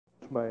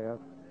man.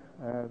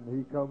 And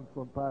he comes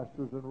from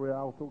pastors in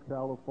Rialto,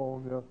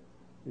 California.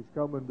 He's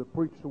coming to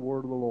preach the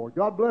word of the Lord.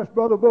 God bless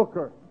Brother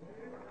Booker.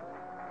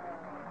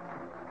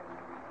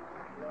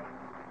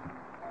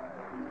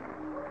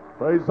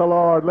 Praise the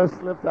Lord. Let's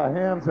lift our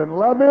hands and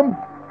love him.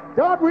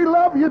 God, we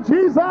love you,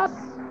 Jesus.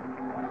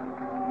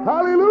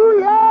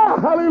 Hallelujah,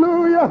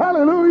 hallelujah,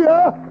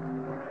 hallelujah.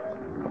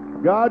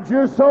 God,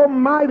 you're so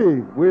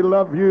mighty. We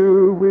love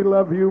you, we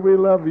love you, we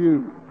love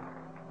you.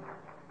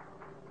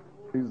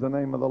 Praise the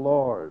name of the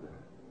Lord.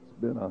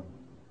 It's been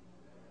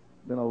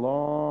a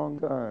long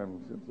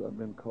time since I've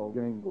been called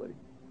gangly.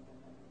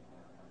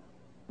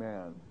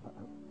 Man,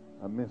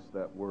 I miss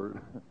that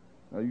word.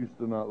 I used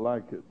to not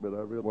like it, but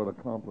I realized what a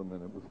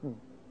compliment it was.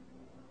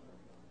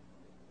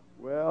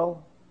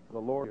 Well, the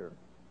Lord here.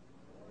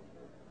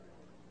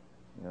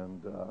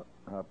 And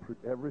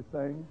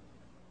everything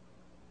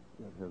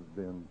that has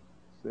been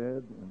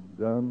said and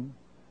done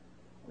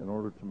in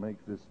order to make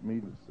this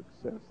meeting the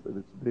success that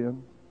it's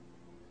been.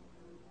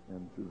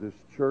 And to this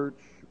church,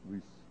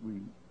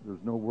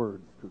 there's no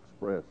words to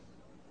express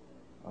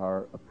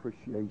our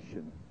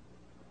appreciation.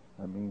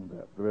 I mean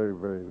that very,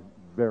 very,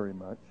 very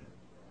much.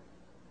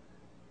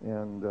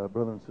 And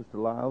Brother and Sister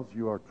Lyles,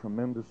 you are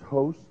tremendous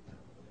hosts,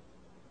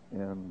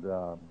 and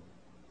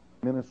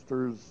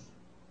ministers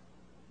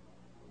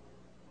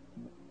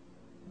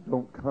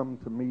don't come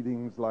to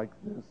meetings like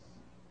this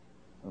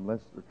unless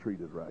they're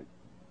treated right.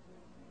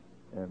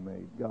 And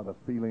they got a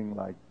feeling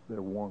like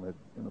they're wanted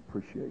and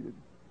appreciated.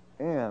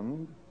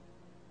 And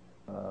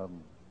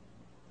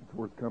it's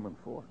worth coming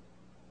for.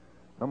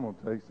 I'm going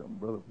to tell you something.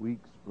 Brother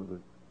Weeks,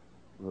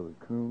 Brother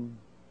Kuhn,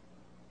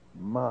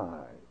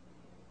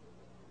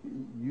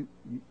 you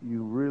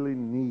really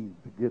need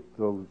to get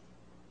those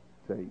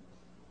tapes,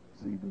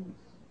 CDs.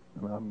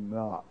 And I'm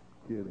not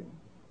kidding.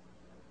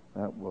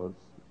 That was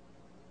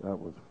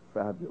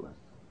fabulous.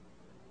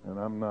 And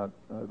I'm not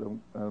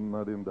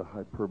into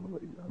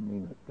hyperbole. I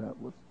mean it. That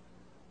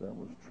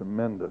was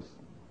tremendous.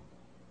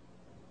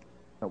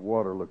 That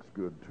water looks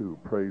good too.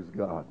 Praise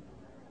God.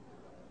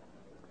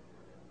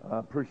 I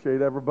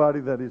appreciate everybody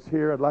that is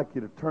here. I'd like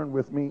you to turn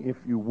with me, if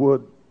you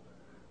would,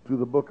 to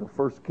the book of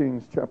 1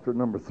 Kings, chapter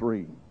number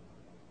 3.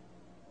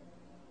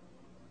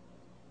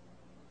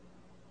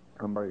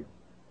 I'm sorry.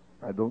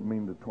 I don't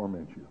mean to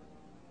torment you.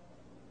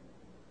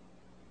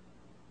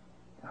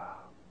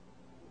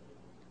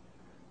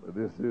 But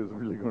this is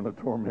really going to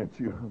torment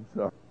you. I'm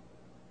sorry.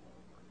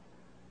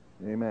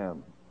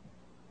 Amen.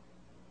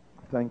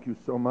 Thank you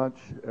so much,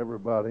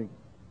 everybody.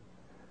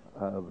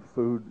 The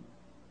food,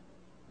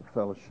 the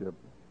fellowship,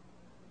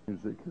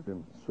 music has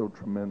been so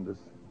tremendous.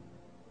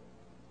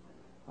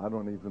 I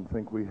don't even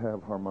think we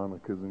have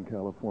harmonicas in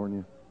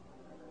California,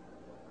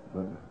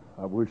 but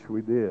I wish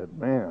we did.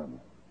 Man,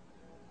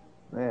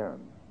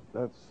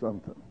 that's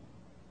something.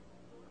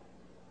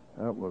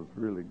 That was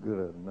really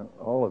good. And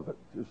all of it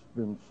just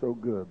been so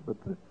good. But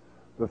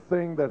the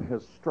thing that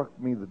has struck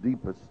me the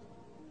deepest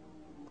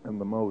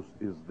and the most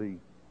is the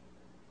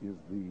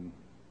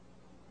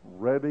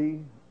ready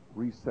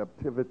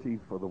receptivity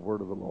for the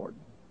word of the Lord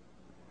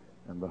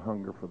and the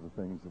hunger for the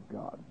things of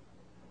God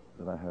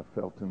that I have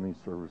felt in these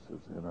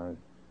services, and I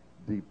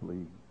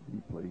deeply,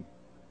 deeply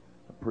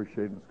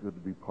appreciate it. It's good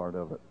to be part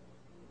of it.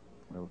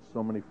 There were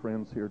so many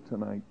friends here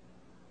tonight,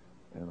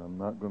 and I'm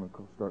not going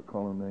to start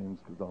calling names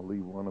because I'll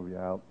leave one of you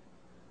out,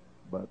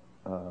 but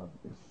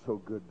it's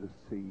so good to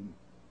see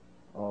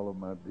all of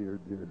my dear,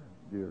 dear,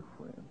 dear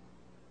friends.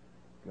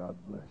 God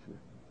bless you.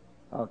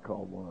 I'll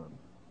call one.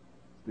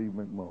 Steve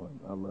McMullen,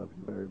 I love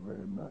you very,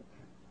 very much.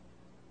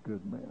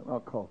 Good man. I'll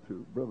call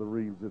two. Brother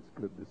Reeves, it's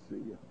good to see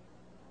you.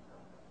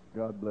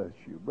 God bless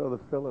you. Brother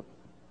Phillips,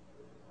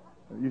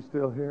 are you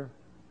still here?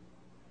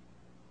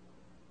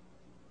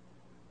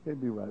 He'll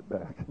be right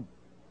back.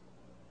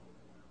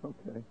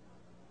 Okay.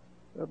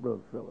 That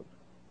Brother Phillips.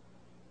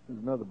 There's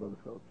another Brother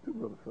Phillips. Two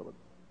Brother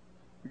Phillips.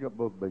 We got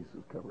both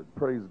bases covered.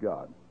 Praise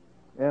God.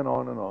 And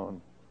on and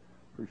on.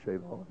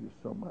 Appreciate all of you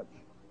so much.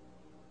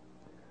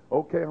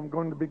 Okay, I'm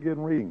going to begin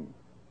reading.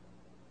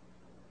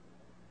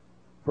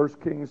 1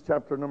 Kings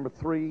chapter number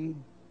 3.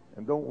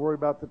 And don't worry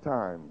about the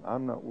time.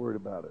 I'm not worried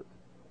about it.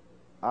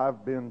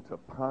 I've been to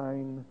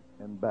Pine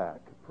and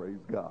back. Praise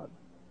God.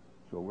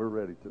 So we're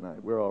ready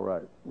tonight. We're all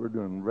right. We're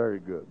doing very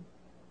good.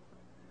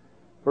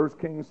 1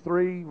 Kings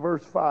 3,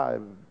 verse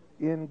 5.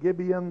 In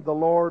Gibeon, the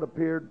Lord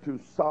appeared to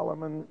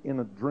Solomon in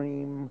a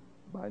dream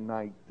by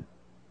night.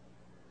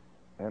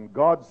 And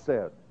God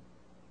said,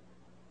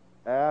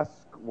 ask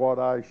what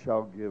I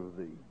shall give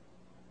thee.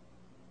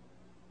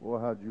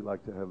 Well, how'd you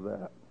like to have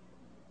that?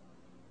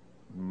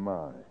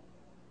 My.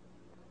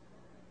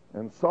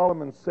 And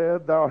Solomon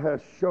said, thou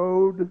hast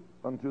showed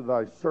unto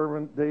thy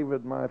servant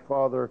David my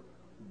father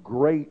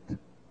great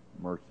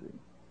mercy,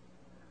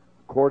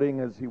 according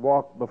as he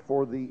walked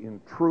before thee in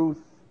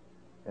truth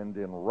and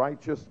in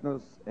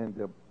righteousness and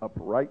in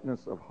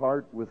uprightness of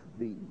heart with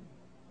thee.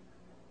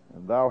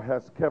 And thou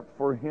hast kept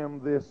for him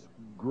this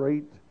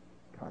great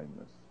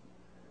kindness,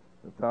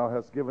 that thou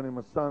hast given him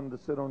a son to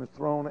sit on his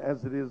throne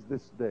as it is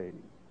this day.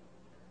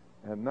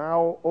 And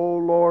now, O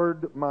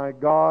Lord my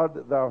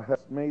God, thou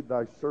hast made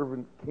thy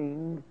servant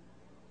king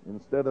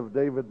instead of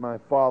David my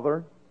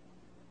father,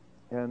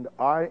 and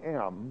I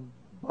am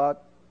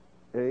but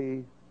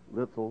a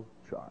little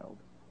child,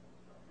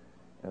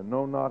 and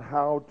know not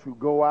how to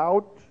go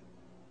out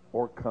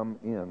or come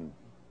in.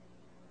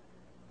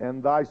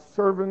 And thy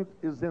servant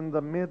is in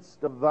the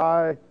midst of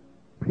thy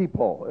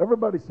people.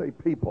 Everybody say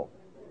people.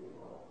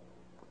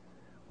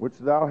 Which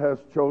thou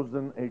hast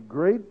chosen, a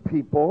great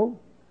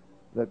people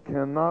that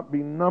cannot be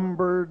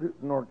numbered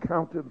nor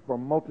counted for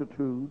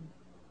multitude.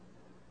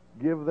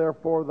 Give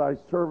therefore thy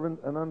servant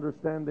an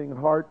understanding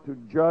heart to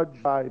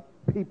judge thy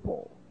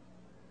people,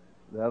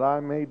 that I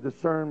may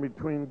discern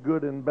between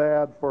good and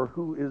bad. For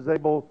who is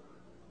able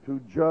to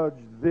judge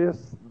this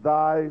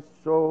thy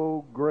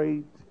so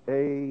great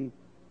a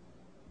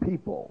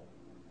people?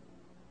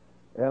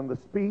 And the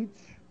speech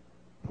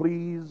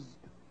pleased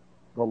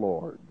the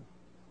Lord,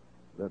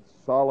 that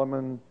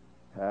Solomon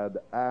had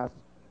asked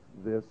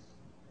this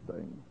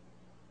thing.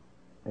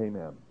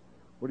 Amen.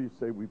 What do you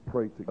say we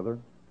pray together?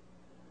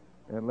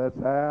 And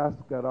let's ask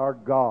that our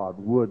God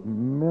would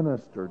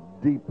minister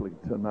deeply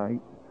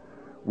tonight.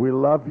 We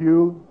love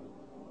you.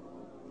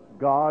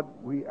 God,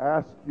 we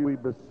ask you, we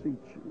beseech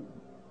you.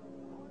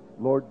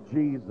 Lord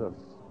Jesus,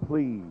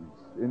 please,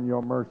 in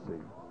your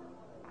mercy,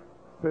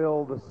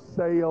 fill the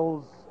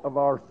sails of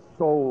our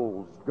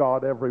souls,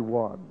 God,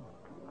 everyone.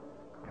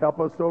 Help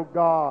us, oh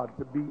God,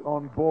 to be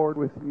on board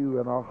with you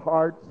in our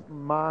hearts,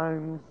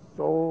 minds,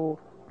 soul,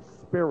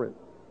 spirit.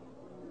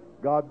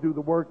 God, do the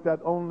work that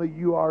only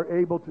you are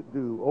able to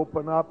do.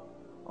 Open up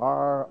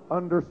our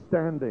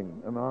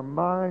understanding and our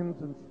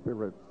minds and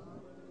spirits.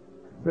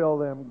 Fill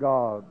them,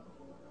 God,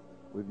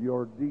 with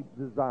your deep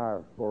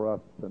desire for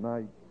us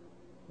tonight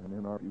and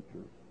in our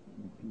future.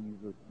 In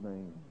Jesus'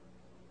 name.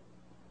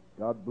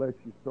 God bless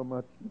you so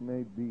much. You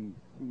may be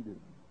seated.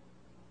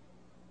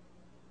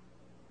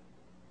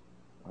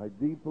 I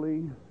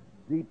deeply,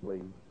 deeply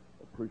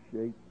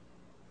appreciate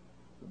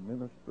the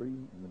ministry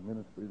and the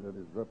ministry that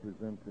is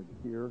represented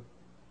here.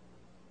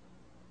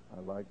 I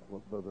like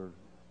what Brother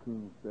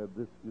Coon said.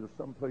 There's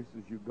some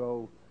places you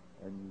go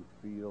and you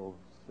feel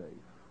safe.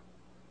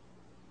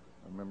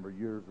 I remember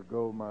years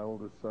ago, my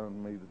oldest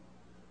son made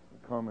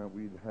a comment.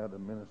 We'd had a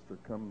minister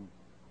come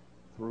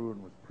through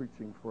and was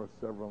preaching for us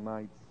several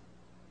nights,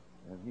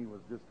 and he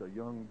was just a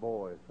young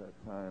boy at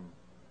that time.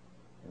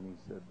 And he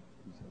said,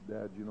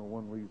 Dad, you know,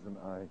 one reason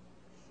I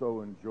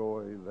so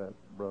enjoy that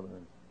brother.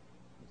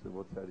 I said,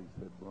 what's that? He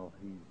said, well,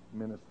 he's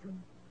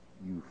ministering.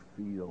 You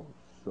feel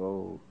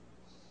so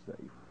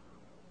safe.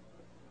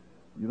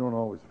 You don't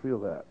always feel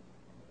that,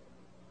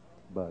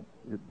 but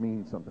it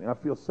means something. I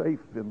feel safe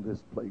in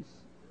this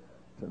place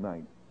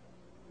tonight,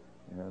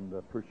 and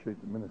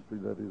appreciate the ministry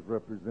that is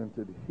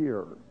represented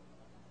here.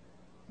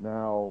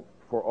 Now,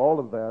 for all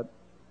of that,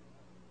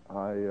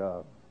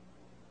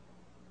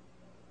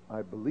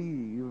 I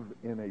believe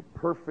in a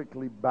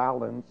perfectly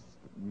balanced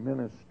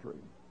ministry,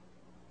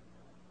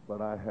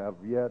 but I have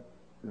yet,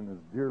 and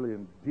as dearly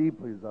and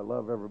deeply as I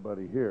love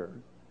everybody here,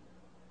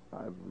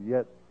 I've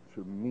yet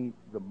to meet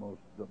the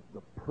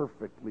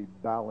perfectly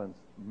balanced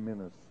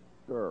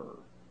minister.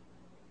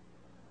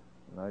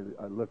 And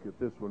I look at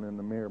this one in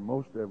the mirror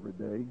most every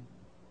day,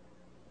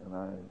 and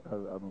I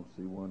don't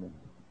see one in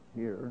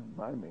here, in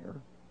my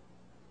mirror.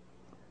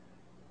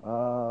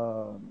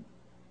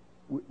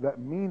 That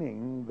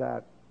meaning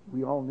that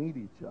we all need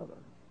each other.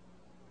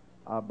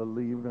 I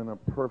believe in a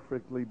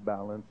perfectly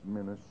balanced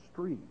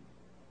ministry,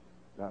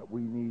 that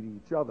we need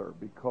each other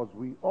because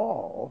we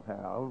all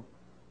have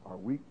our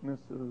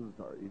weaknesses,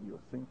 our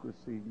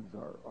idiosyncrasies,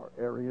 our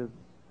areas.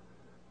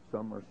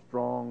 Some are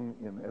strong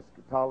in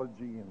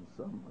eschatology, and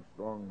some are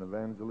strong in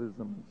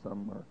evangelism, and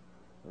some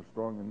are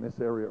strong in this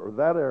area or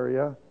that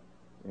area.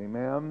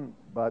 Amen.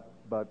 But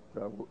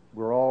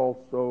we're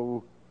all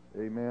so,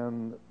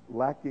 amen,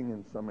 lacking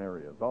in some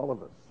areas, all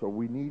of us. So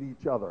we need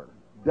each other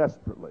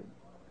desperately.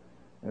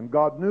 And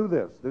God knew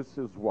this. This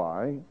is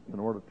why, in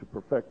order to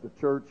perfect the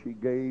church, he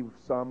gave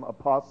some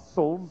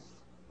apostles,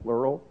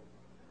 plural,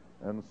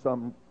 and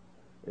some,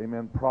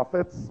 amen,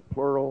 prophets,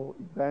 plural,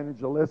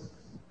 evangelists,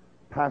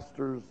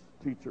 pastors,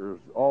 teachers,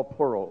 all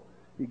plural.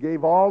 He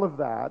gave all of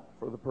that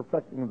for the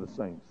perfecting of the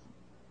saints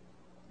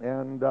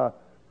and for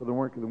the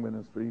work of the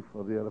ministry,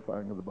 for the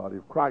edifying of the body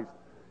of Christ.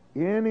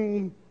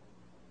 Any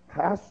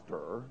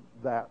pastor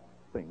that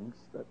thinks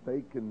that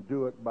they can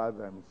do it by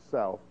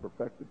themselves,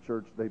 perfect the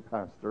church they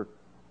pastor,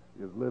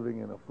 is living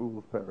in a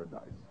fool's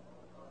paradise.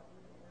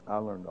 I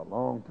learned a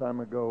long time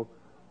ago,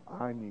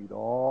 I need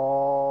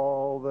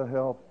all the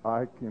help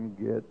I can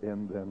get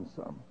and then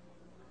some.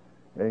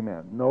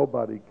 Amen.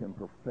 Nobody can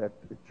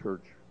perfect a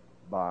church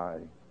by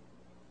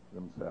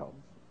themselves.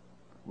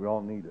 We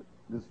all need it.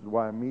 This is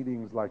why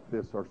meetings like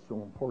this are so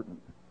important.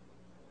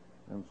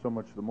 And so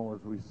much the more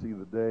as we see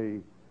the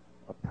day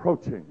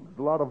approaching. There's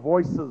a lot of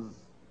voices,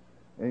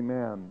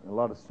 amen, a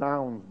lot of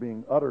sounds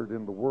being uttered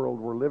in the world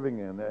we're living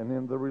in and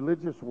in the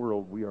religious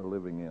world we are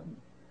living in.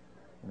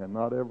 And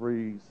not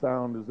every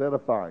sound is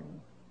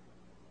edifying.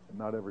 And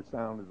not every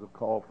sound is a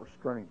call for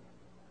strength.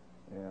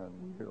 And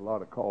we hear a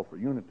lot of call for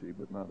unity,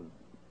 but not as,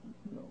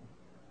 you know,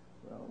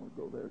 I don't want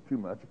to go there too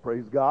much.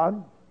 Praise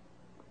God.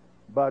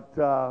 But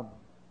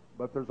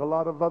there's a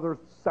lot of other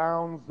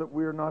sounds that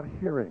we're not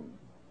hearing.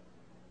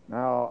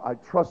 Now, I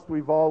trust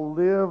we've all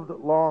lived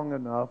long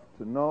enough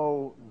to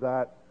know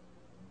that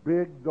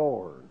big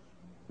doors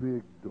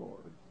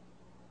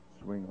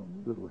swing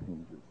on little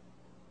hinges.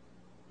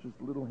 Just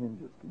little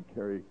hinges can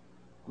carry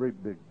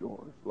great big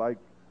doors. Like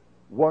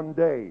one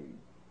day,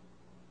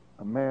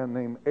 a man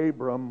named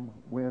Abram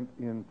went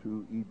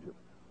into Egypt.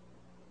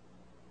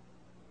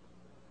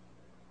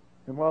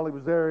 And while he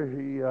was there,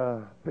 he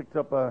picked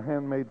up a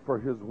handmaid for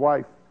his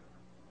wife,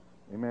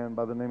 a man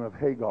by the name of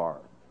Hagar.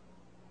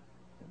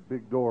 And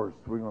big doors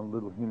swing on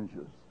little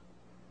hinges.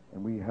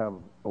 And we have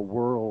a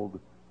world,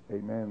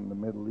 amen, in the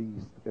Middle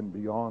East and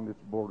beyond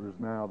its borders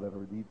now that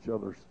are at each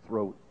other's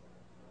throats,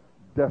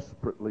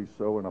 desperately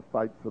so, in a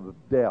fight for the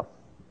death.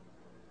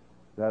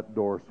 That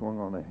door swung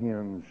on a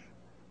hinge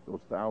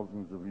those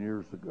thousands of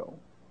years ago.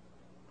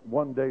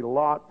 One day,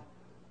 Lot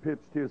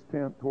pitched his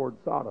tent toward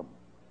Sodom,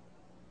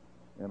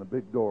 and a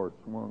big door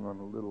swung on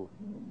a little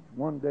hinge.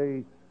 One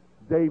day,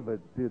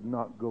 David did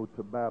not go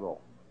to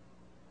battle,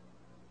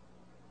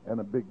 and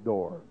a big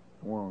door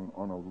swung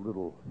on a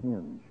little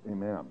hinge.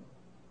 Amen.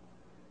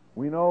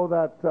 We know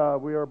that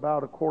we are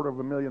about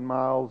 250,000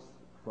 miles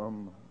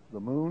from the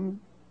moon,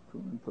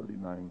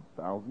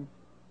 239,000.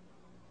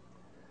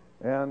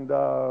 And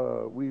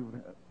we've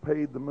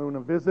paid the moon a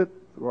visit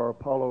through our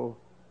Apollo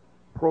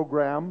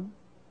program.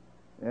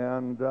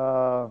 And it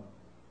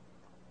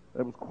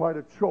was quite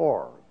a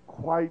chore,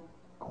 quite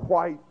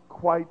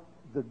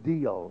the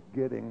deal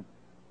getting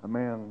a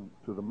man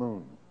to the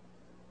moon.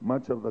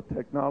 Much of the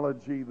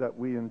technology that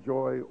we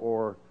enjoy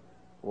or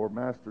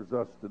masters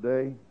us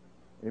today,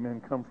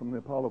 amen, come from the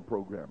Apollo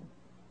program.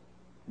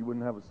 You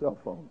wouldn't have a cell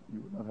phone.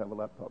 You would not have a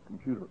laptop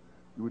computer.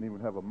 You wouldn't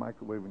even have a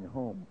microwave in your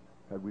home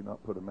had we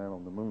not put a man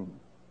on the moon.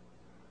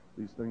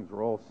 These things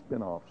are all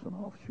spin-offs and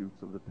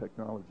offshoots of the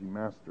technology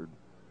mastered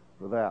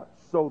for that.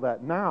 So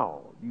that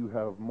now you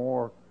have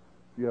more,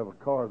 if you have a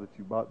car that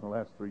you bought in the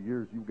last 3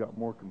 years, you've got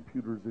more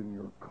computers in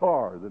your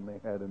car than they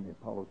had in the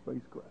Apollo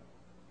spacecraft.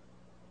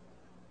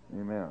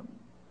 Amen.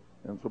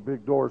 And so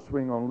big doors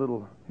swing on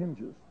little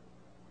hinges.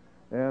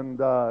 And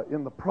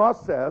in the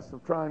process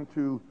of trying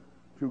to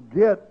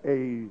get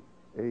a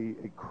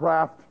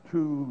craft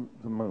to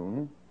the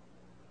moon,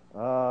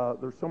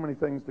 there's so many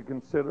things to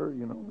consider.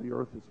 You know, the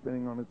Earth is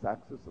spinning on its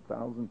axis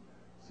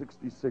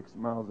 1,066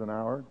 miles an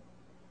hour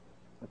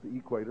at the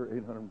equator,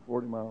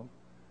 840 miles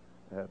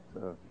at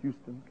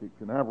Houston, Cape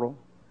Canaveral.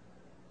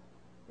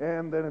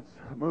 And then it's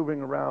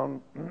moving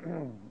around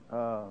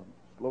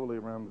slowly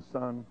around the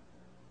sun.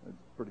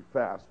 It's pretty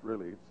fast,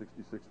 really. It's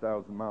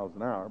 66,000 miles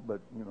an hour,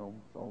 but, you know,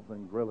 it's all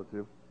things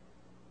relative.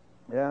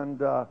 And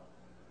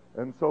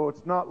so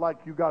it's not like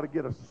you got to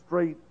get a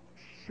straight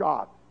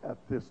shot at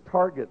this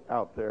target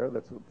out there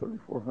that's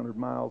 3,400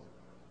 miles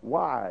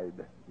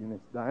wide in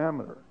its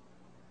diameter.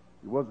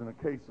 It wasn't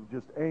a case of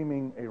just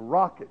aiming a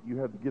rocket. You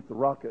had to get the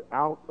rocket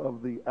out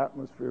of the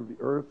atmosphere of the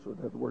Earth, so it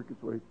had to work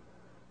its way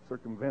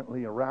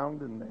circumvently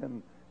around and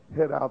then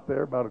head out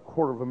there about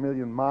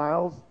 250,000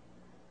 miles.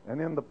 And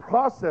in the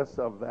process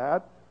of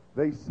that,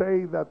 they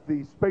say that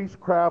the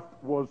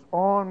spacecraft was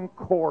on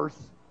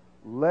course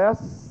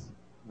less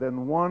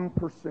than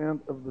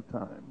 1% of the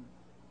time.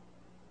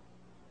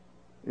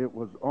 It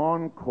was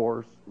on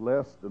course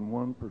less than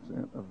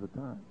 1% of the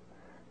time.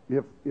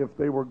 If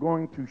they were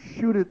going to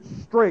shoot it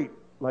straight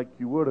like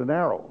you would an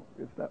arrow,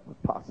 if that was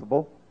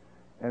possible,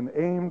 and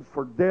aimed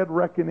for dead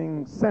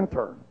reckoning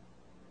center,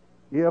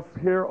 if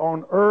here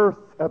on Earth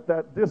at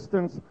that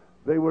distance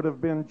they would have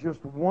been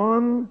just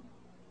 1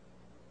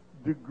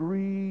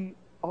 degree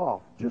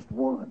off, just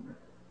one,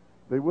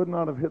 they would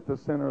not have hit the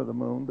center of the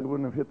moon. They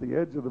wouldn't have hit the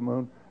edge of the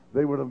moon.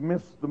 They would have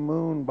missed the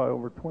moon by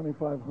over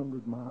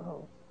 2,500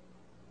 miles.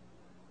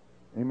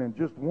 Amen.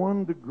 Just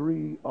 1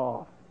 degree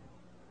off.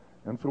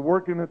 And so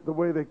working it the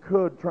way they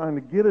could, trying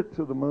to get it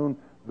to the moon,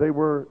 they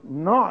were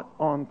not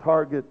on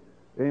target,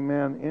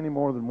 amen, any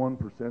more than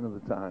 1% of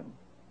the time.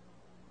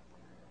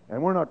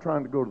 And we're not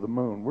trying to go to the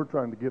moon. We're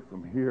trying to get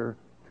from here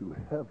to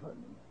heaven.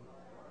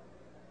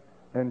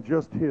 And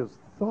just his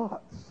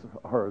thoughts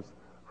are as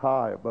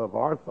high above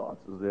our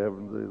thoughts as the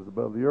heavens is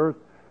above the earth.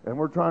 And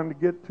we're trying to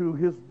get to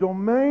his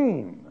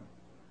domain.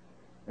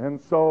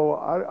 And so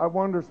I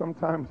wonder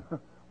sometimes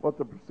what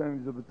the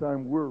percentage of the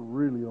time we're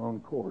really on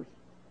course.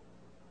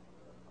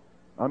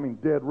 I mean,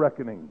 dead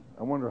reckoning.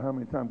 I wonder how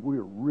many times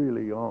we're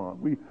really on.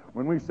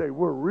 When we say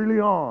we're really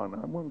on,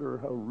 I wonder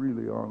how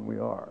really on we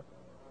are.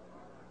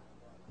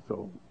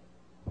 So,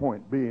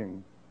 point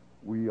being,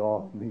 we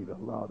all need a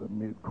lot of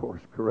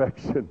mid-course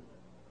correction.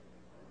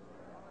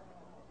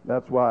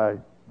 That's why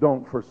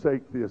don't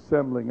forsake the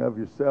assembling of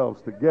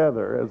yourselves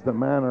together, as the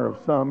manner of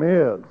some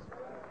is.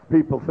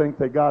 People think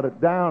they got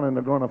it down, and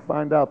they're going to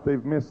find out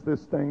they've missed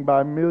this thing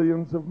by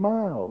millions of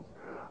miles.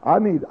 I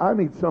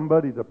need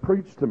somebody to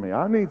preach to me.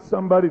 I need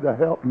somebody to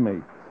help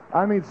me.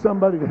 I need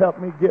somebody to help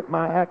me get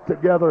my act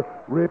together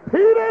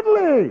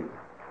repeatedly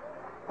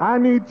I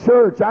need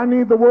church. I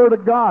need the Word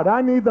of God.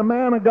 I need the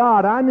man of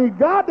God. I need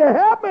God to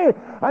help me.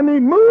 I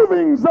need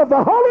movings of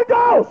the Holy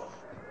Ghost.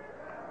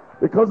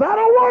 Because I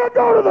don't want to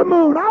go to the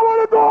moon. I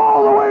want to go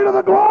all the way to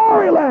the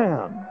glory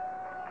land.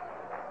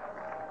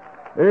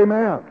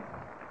 Amen.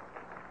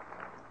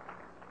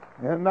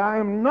 And I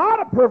am not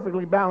a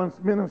perfectly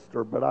balanced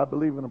minister, but I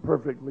believe in a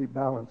perfectly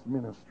balanced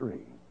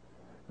ministry.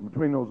 And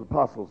between those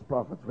apostles,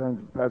 prophets,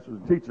 evangelists, pastors,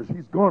 and teachers,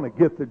 he's going to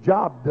get the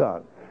job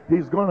done.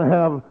 He's going to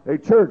have a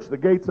church. The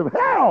gates of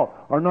hell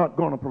are not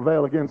going to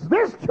prevail against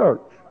this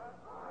church.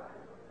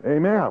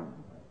 Amen.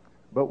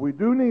 But we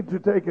do need to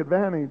take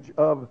advantage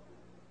of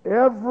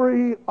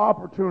every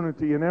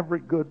opportunity and every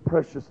good,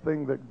 precious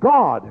thing that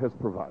God has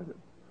provided,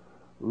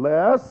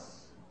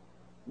 lest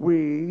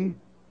we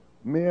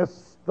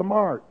miss the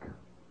mark.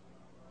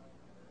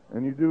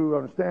 And you do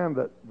understand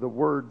that the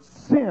word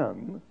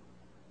sin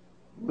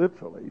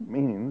literally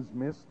means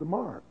miss the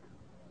mark.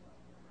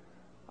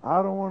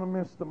 I don't want to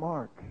miss the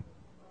mark.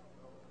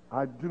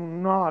 I do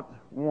not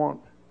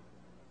want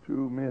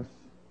to miss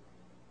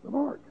the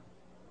mark.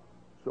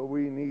 So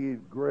we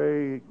need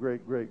great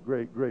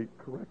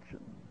correction.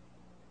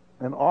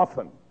 And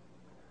often,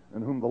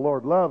 and whom the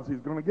Lord loves,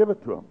 he's going to give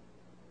it to him.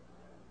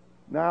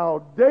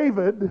 Now,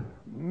 David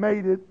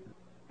made it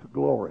to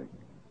glory.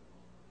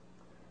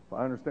 If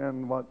I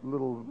understand what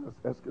little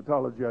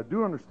eschatology I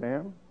do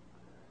understand,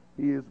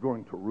 he is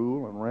going to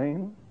rule and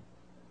reign.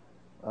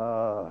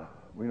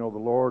 We know the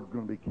Lord is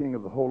going to be king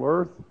of the whole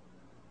earth.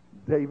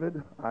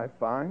 David, I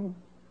find,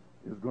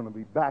 is going to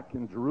be back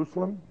in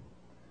Jerusalem.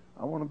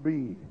 I want to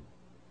be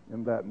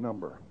in that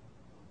number.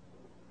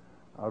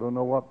 I don't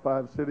know what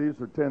 5 cities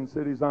or 10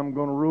 cities I'm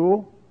going to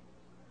rule.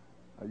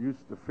 I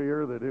used to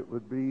fear that it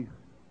would be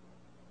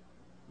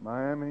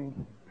Miami,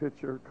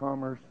 Pitcher,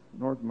 Commerce,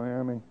 North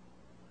Miami,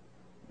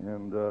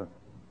 and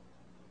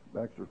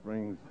Baxter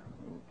Springs,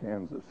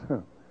 Kansas,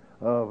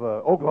 of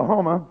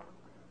Oklahoma.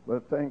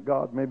 But thank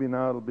God, maybe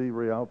now it'll be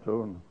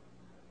Rialto and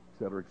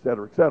et cetera, et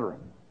cetera, et cetera.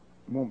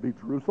 It won't be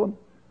Jerusalem.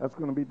 That's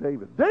going to be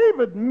David.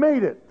 David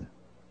made it.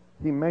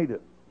 He made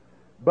it.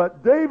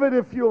 But David,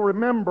 if you'll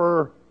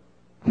remember,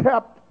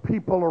 kept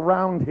people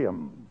around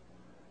him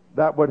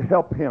that would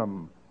help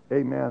him,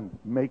 amen,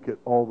 make it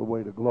all the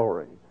way to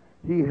glory.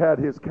 He had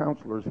his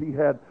counselors. He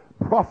had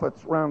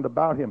prophets round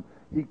about him.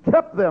 He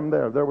kept them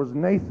there. There was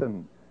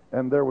Nathan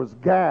and there was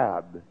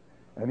Gad.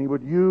 And he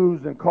would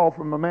use and call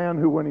from a man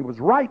who, when he was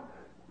right,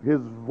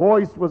 his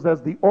voice was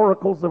as the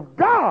oracles of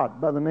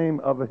God, by the name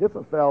of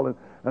Ahithophel, and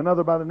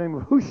another by the name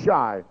of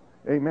Hushai.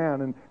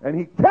 Amen. And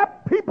he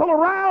kept people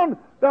around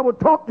that would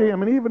talk to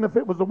him. And even if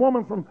it was a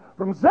woman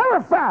from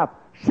Zarephath,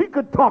 she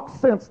could talk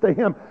sense to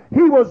him.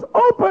 He was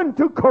open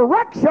to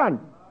correction.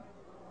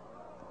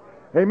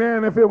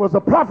 Amen. If it was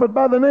a prophet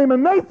by the name of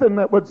Nathan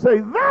that would say,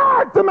 "Thou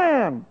art the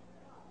man,"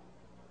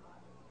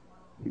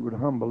 he would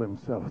humble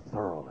himself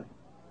thoroughly.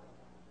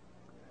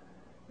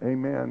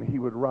 Amen. He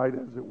would write,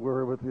 as it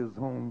were, with his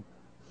own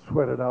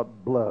sweated out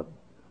blood,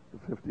 the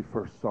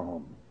 51st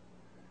Psalm.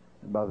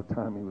 And by the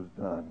time he was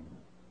done,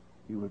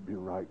 he would be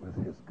right with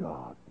his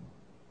God.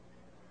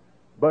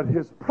 But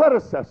his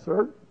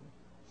predecessor,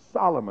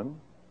 Solomon,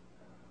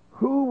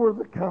 who were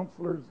the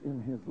counselors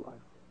in his life?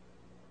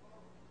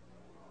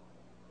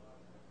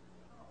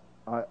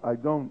 I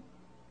don't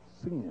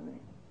see any.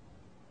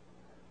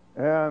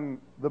 And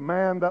the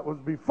man that was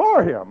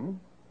before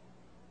him,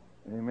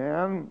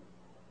 amen,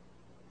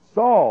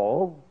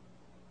 Saul,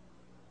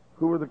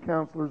 who were the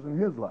counselors in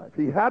his life?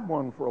 He had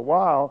one for a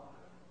while,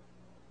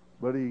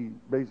 but he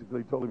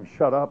basically told him,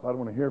 "Shut up, I don't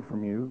want to hear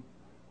from you,"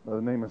 by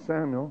the name of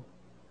Samuel.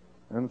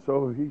 And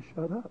so he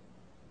shut up.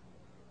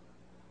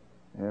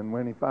 And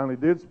when he finally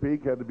did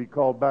speak, had to be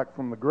called back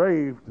from the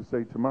grave to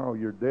say, "Tomorrow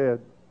you're dead."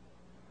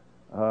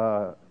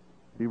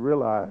 He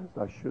realized,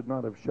 I should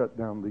not have shut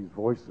down these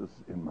voices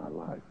in my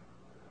life.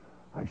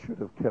 I should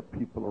have kept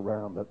people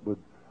around that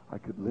I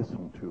could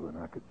listen to and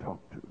I could talk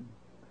to.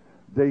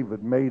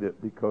 David made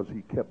it because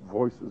he kept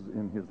voices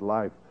in his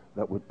life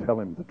that would tell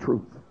him the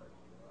truth.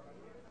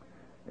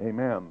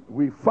 Amen.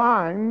 We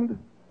find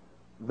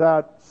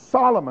that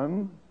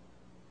Solomon,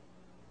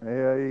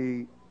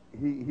 he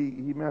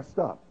messed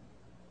up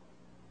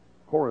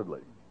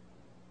horridly,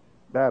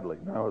 badly.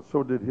 Now,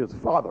 so did his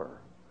father.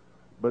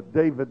 But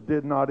David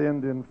did not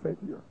end in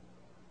failure.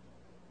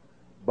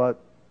 But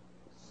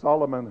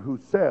Solomon, who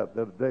said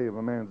that the day of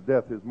a man's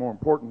death is more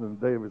important than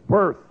the day of his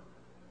birth,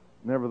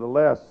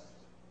 nevertheless,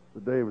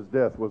 the day of his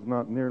death was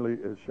not nearly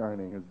as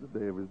shining as the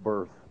day of his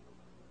birth.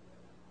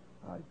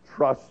 I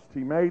trust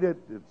he made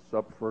it. It's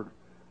up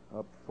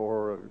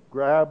for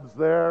grabs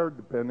there,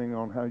 depending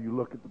on how you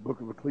look at the book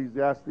of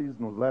Ecclesiastes in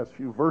those last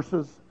few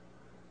verses.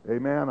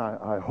 Amen.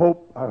 I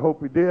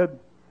hope he did.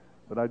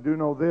 But I do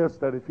know this,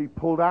 that if he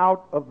pulled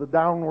out of the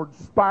downward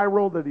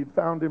spiral that he'd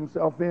found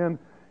himself in,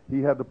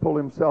 he had to pull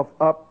himself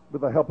up with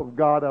the help of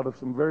God out of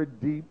some very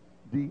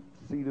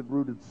deep-seated,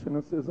 rooted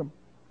cynicism,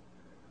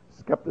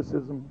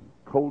 skepticism,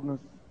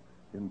 coldness,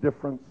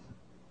 indifference.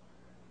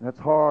 And it's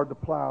hard to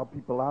plow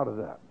people out of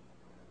that,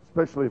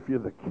 especially if you're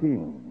the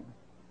king.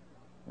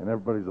 and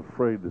everybody's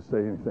afraid to say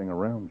anything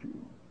around you.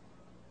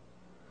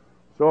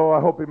 So I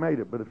hope he made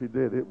it, but if he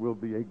did, it will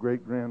be a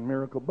great grand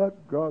miracle.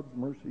 But God's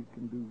mercy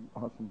can do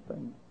awesome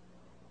things.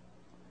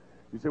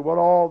 You say, what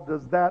all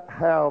does that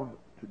have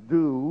to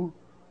do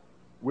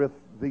with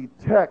the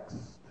text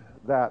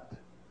that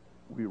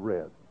we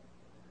read?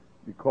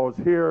 Because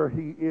here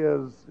he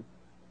is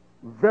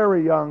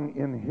very young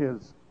in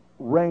his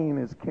reign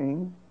as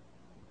king.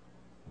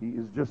 He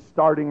is just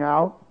starting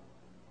out.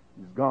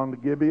 He's gone to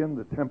Gibeon.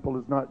 The temple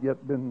has not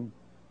yet been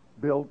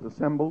built,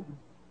 assembled.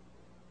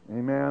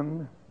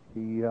 Amen.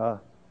 He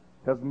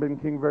hasn't been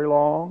king very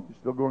long. He's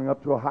still going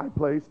up to a high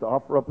place to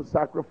offer up a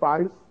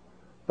sacrifice.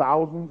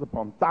 Thousands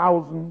upon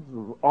thousands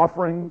of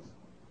offerings.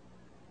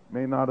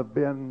 May not have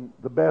been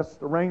the best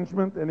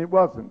arrangement, and it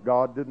wasn't.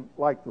 God didn't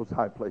like those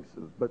high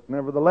places. But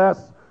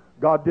nevertheless,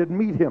 God did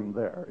meet him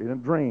there in a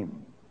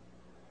dream.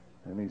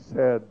 And he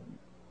said,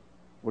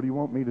 what do you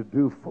want me to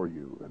do for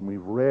you? And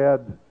we've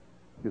read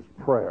his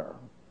prayer.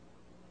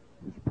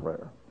 His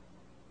prayer.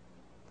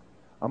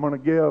 I'm going to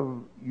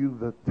give you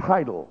the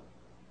title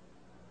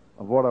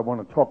of what I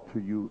want to talk to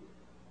you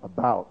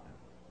about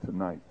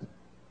tonight.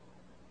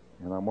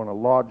 And I want to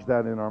lodge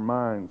that in our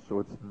minds so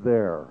it's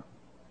there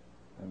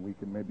and we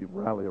can maybe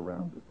rally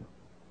around it.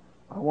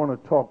 I want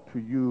to talk to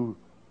you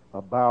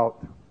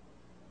about,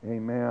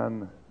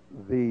 amen,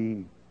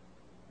 the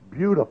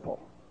beautiful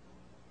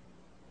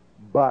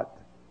but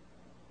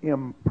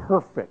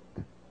imperfect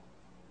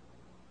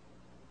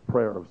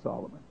prayer of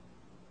Solomon.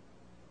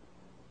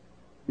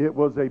 It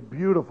was a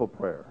beautiful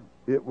prayer.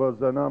 It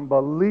was an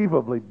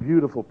unbelievably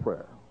beautiful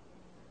prayer.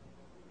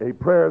 A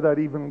prayer that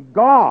even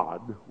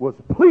God was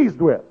pleased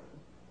with.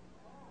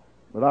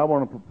 But I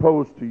want to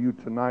propose to you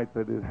tonight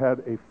that it had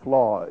a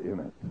flaw in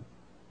it.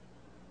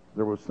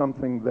 There was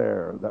something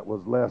there that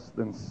was less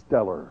than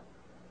stellar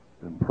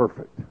and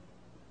perfect.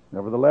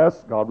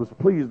 Nevertheless, God was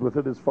pleased with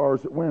it as far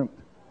as it went.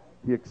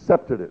 He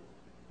accepted it.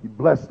 He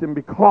blessed him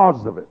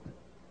because of it.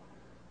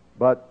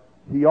 But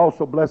he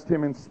also blessed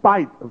him in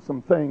spite of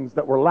some things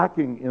that were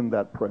lacking in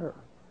that prayer.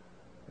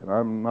 And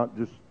I'm not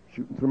just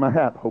shooting through my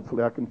hat.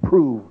 Hopefully I can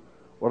prove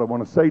what I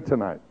want to say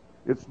tonight.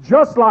 It's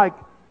just like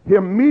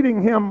him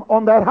meeting him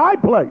on that high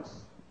place.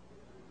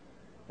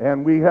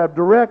 And we have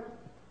direct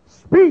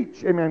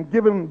speech, amen,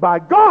 given by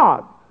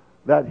God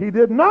that he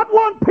did not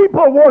want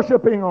people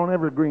worshiping on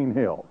every green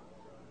hill.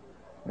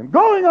 And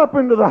going up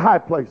into the high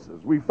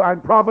places, we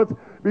find prophets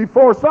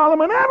before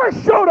Solomon ever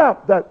showed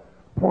up that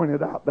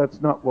pointed out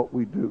that's not what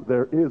we do.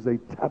 There is a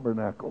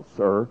tabernacle,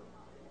 sir.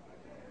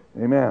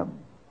 Amen.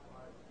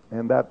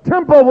 And that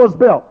temple was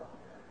built.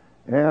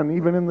 And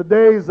even in the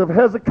days of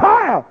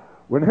Hezekiah,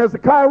 when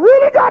Hezekiah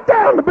really got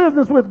down to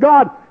business with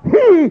God,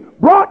 he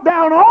brought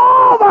down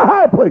all the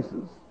high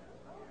places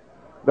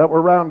that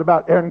were round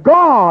about. And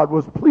God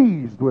was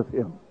pleased with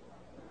him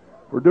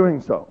for doing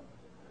so.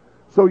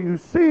 So you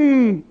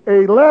see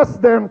a less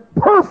than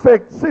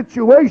perfect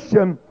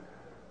situation,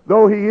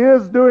 though he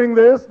is doing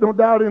this, no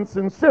doubt in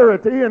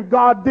sincerity, and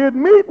God did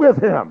meet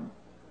with him.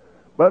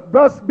 But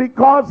just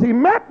because he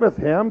met with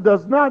him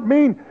does not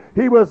mean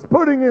he was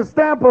putting his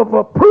stamp of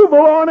approval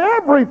on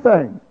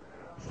everything.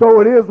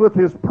 So it is with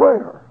his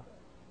prayer.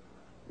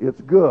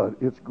 It's good,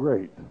 it's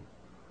great.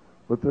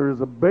 But there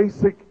is a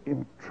basic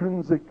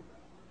intrinsic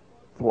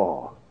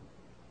flaw.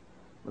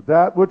 But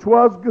that which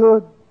was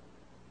good,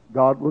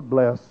 God would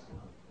bless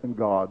and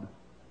God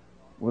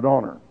would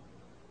honor.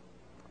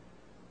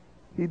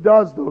 He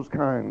does those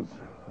kinds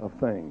of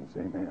things.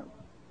 Amen.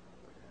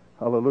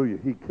 Hallelujah.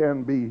 He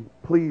can be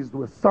pleased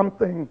with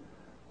something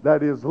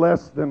that is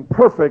less than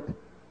perfect,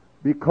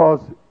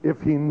 because if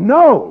he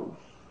knows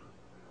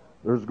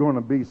there's going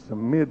to be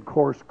some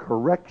mid-course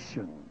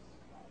corrections,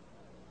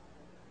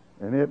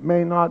 and it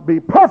may not be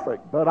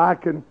perfect, but I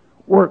can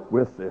work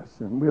with this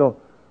and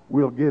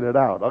we'll get it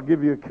out. I'll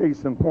give you a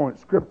case in point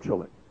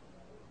scripturally.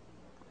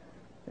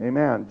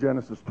 Amen.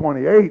 Genesis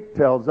 28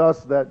 tells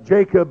us that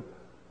Jacob,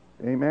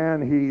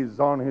 amen, he's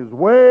on his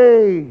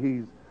way.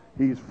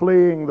 He's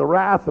fleeing the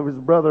wrath of his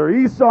brother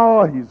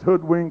Esau. He's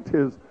hoodwinked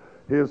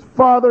his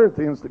father at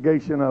the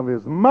instigation of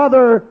his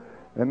mother.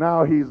 And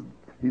now he's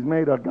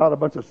got a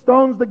bunch of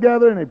stones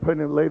together, and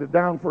he laid it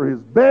down for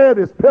his bed,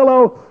 his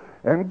pillow.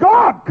 And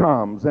God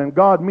comes, and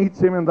God meets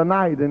him in the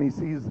night, and he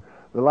sees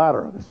the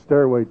ladder, the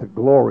stairway to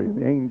glory,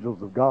 and the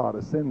angels of God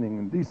ascending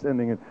and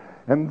descending.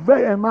 And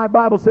my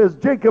Bible says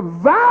Jacob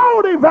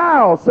vowed a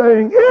vow,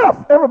 saying, if,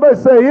 everybody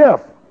say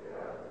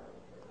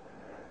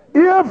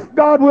if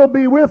God will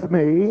be with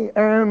me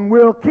and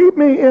will keep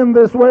me in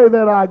this way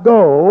that I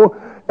go,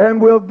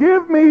 and will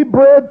give me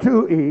bread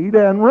to eat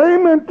and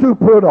raiment to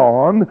put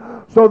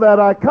on, so that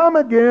I come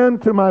again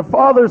to my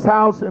father's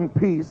house in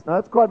peace. Now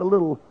that's quite a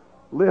little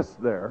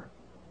list there.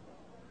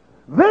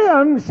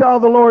 Then shall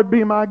the Lord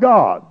be my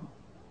God.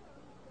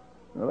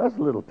 Now that's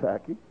a little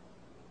tacky.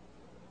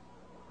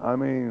 I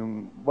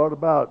mean, what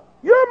about,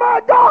 you're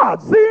my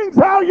God, seeing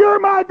how you're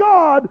my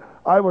God,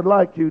 I would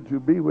like you to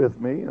be with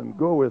me and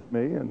go with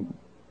me.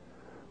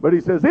 But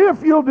he says,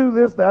 if you'll do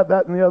this, that,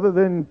 and the other,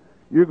 then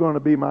you're going to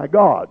be my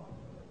God.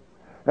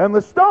 And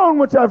the stone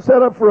which I've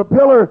set up for a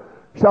pillar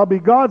shall be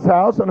God's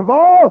house, and of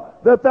all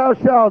that thou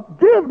shalt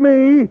give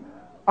me,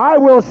 I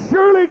will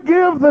surely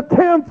give the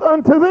tenth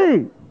unto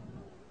thee.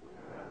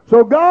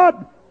 So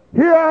God,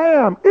 here I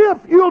am. If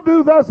you'll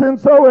do thus and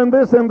so and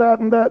this and that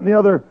and that and the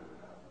other,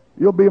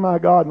 you'll be my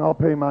God and I'll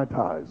pay my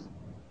tithes.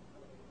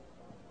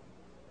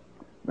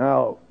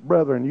 Now,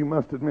 brethren, you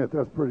must admit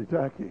that's pretty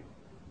tacky.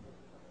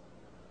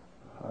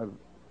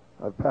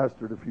 I've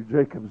pastored a few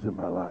Jacobs in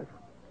my life.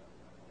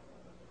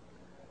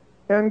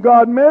 And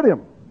God met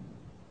him.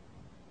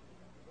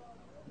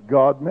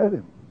 God met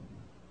him.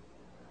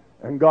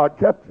 And God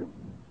kept him.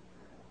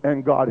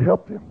 And God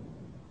helped him.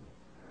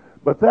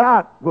 But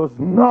that was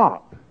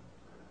not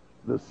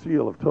the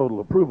seal of total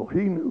approval.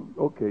 He knew,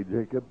 okay,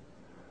 Jacob,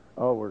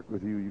 I'll work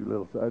with you, you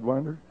little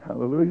sidewinder.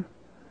 Hallelujah.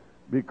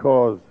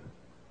 Because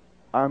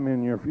I'm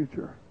in your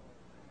future.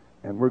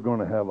 And we're going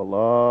to have a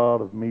lot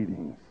of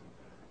meetings.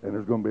 And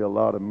there's going to be a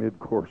lot of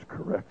mid-course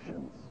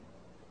corrections.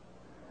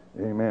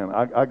 Amen.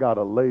 I got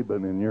a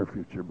Laban in your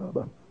future,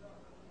 Bubba.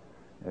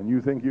 And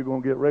you think you're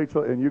going to get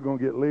Rachel and you're going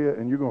to get Leah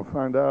and you're going to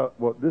find out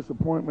what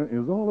disappointment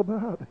is all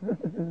about.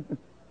 And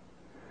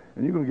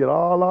you're going to get a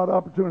lot of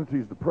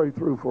opportunities to pray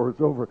through before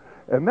it's over.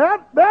 And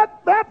that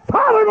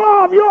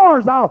father-in-law of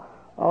yours, I'll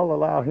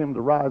allow him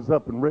to rise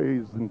up and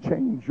raise and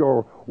change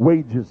your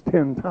wages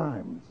 10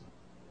 times.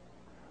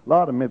 A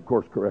lot of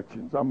mid-course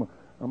corrections. I'm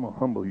going to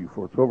humble you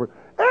before it's over.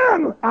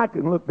 And I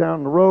can look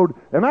down the road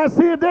and I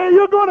see a day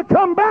you're going to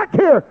come back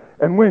here.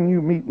 And when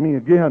you meet me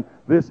again,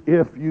 this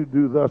if you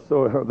do thus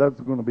so, that's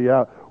going to be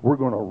out. We're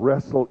going to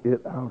wrestle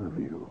it out of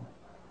you.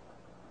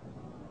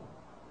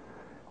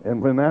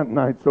 And when that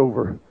night's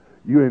over,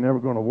 you ain't ever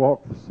going to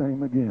walk the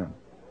same again.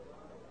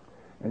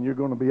 And you're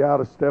going to be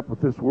out of step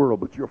with this world,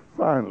 but you're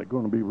finally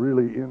going to be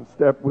really in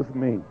step with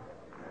me.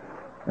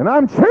 And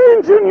I'm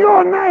changing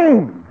your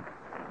name.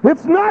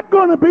 It's not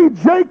going to be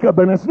Jacob,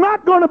 and it's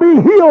not going to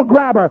be heel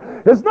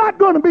grabber. It's not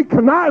going to be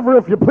conniver,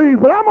 if you please,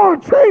 but I'm going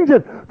to change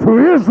it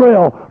to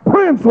Israel,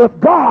 prince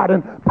with God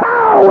and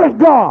power with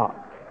God.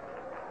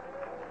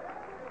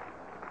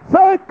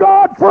 Thank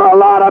God for a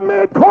lot of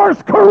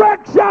mid-course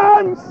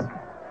corrections.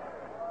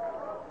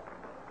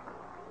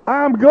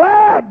 I'm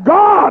glad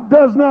God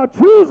does not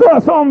choose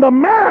us on the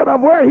merit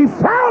of where he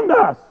found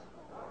us.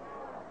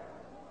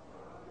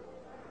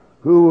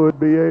 Who would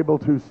be able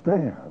to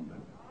stand?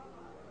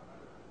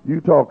 You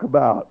talk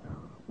about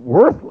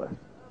worthless.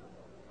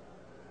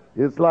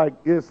 It's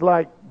like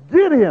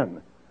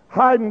Gideon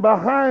hiding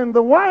behind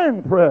the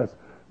winepress,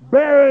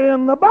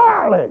 burying the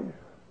barley.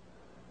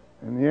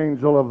 And the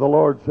angel of the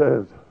Lord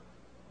says,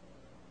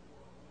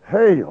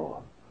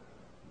 "Hail,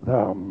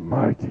 thou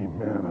mighty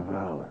man of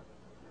valor."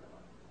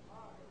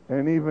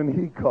 And even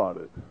he caught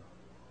it.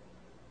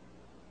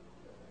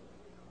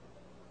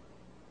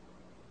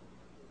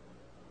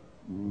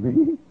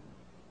 Me?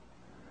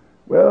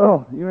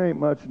 Well, you ain't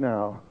much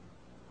now,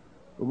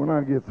 but when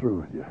I get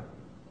through with you,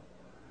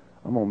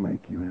 I'm going to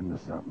make you into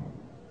something.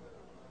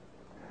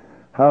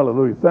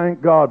 Hallelujah.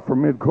 Thank God for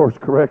mid-course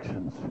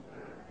corrections.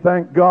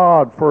 Thank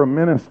God for a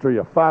ministry,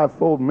 a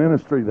fivefold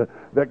ministry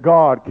that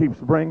God keeps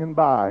bringing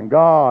by, and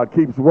God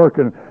keeps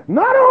working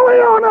not only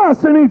on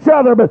us and each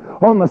other, but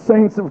on the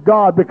saints of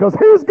God, because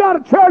he's got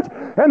a church,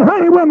 and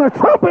honey, when the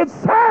trumpet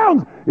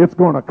sounds, it's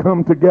going to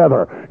come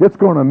together. It's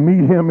going to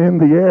meet him in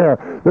the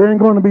air. There ain't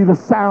going to be the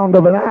sound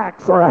of an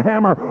axe or a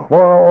hammer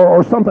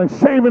or something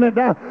shaving it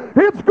down.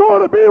 It's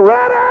going to be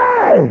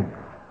ready.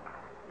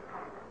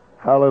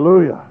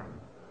 Hallelujah.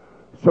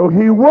 So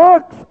he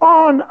works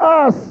on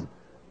us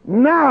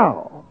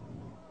now.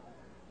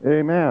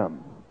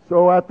 Amen.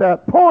 So at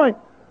that point,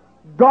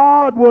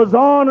 God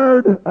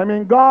honored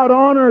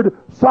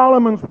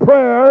Solomon's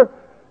prayer.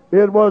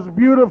 It was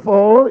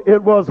beautiful.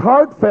 It was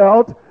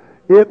heartfelt.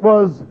 It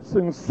was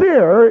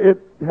sincere.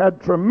 It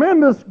had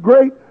tremendous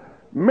great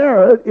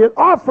merit. It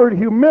offered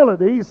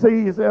humility.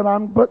 See, he said,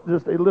 I'm but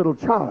just a little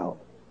child.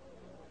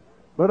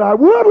 But I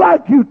would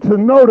like you to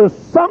notice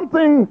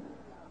something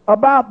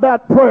about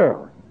that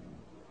prayer.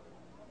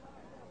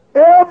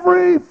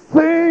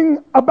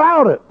 Everything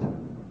about it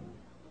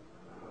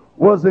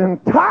was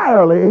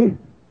entirely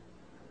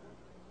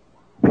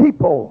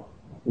people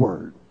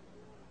word.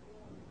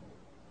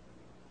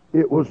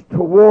 It was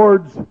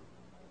towards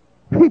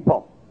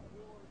people.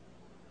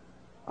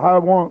 I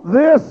want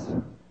this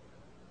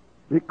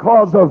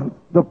because of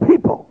the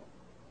people.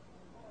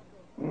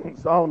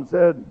 Solomon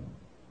said,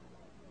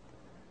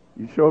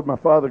 you showed my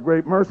father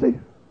great mercy.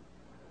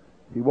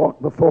 He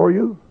walked before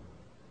you.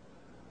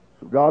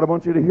 So God, I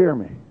want you to hear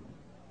me.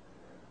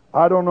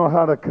 I don't know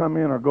how to come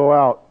in or go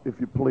out, if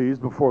you please,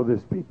 before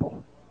this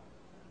people.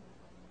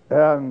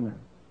 And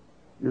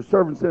your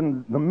servant's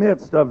in the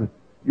midst of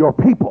your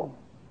people,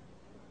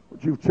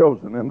 which you've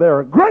chosen. And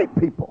they're a great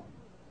people.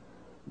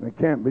 They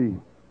can't be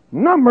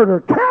numbered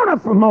or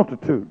counted for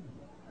multitude.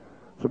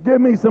 So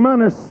give me some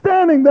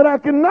understanding that I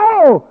can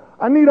know.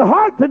 I need a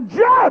heart to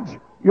judge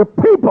your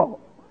people.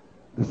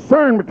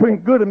 Discern between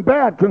good and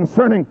bad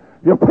concerning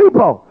your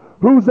people.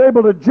 Who's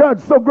able to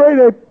judge so great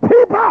a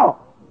people?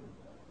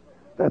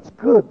 That's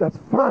good. That's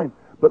fine.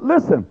 But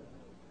listen,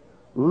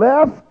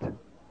 left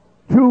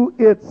to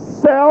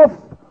itself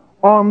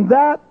on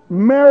that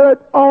merit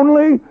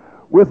only,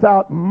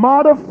 without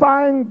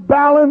modifying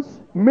balance,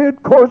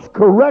 mid-course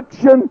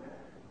correction,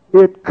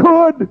 it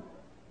could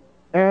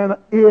and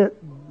it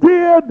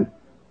did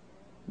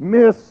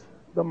miss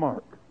the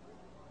mark.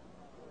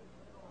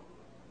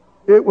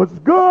 It was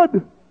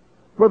good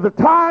for the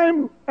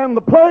time and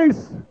the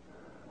place,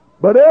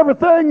 but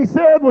everything he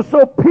said was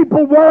so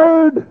people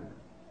word.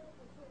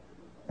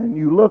 And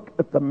you look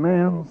at the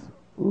man's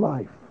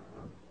life,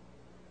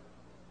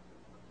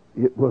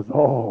 it was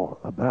all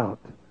about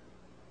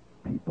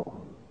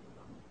people.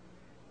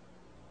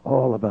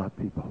 All about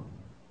people.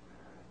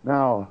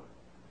 Now,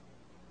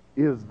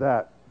 is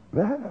that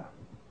bad?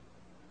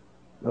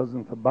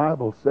 Doesn't the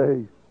Bible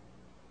say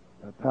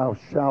that thou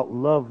shalt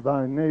love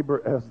thy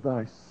neighbor as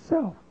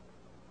thyself?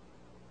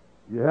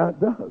 Yeah, it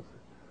does.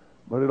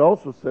 But it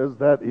also says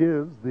that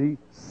is the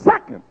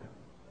second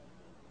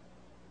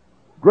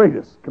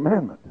greatest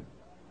commandment.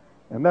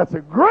 And that's a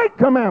great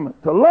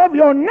commandment, to love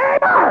your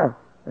neighbor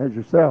as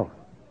yourself.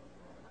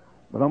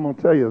 But I'm going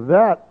to tell you,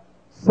 that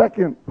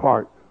second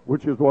part,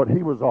 which is what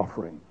he was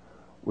offering,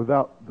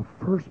 without the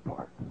first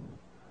part,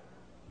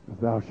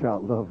 thou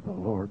shalt love the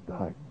Lord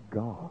thy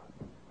God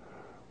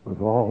with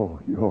all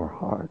your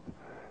heart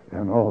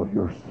and all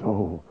your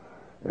soul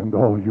and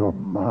all your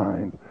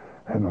mind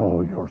and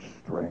all your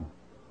strength.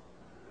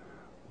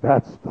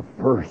 That's the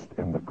first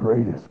and the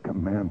greatest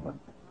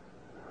commandment.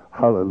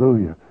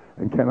 Hallelujah.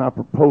 And can I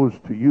propose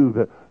to you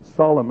that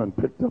Solomon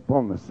picked up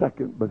on the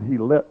second, but he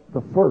let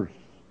the first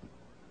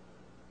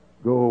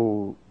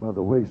go by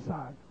the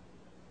wayside.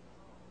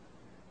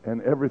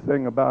 And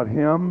everything about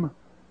him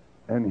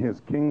and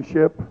his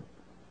kingship,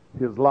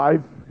 his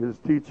life, his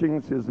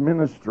teachings, his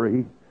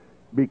ministry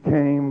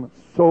became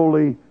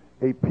solely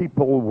a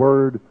people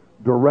word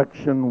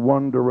direction,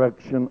 one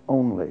direction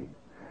only.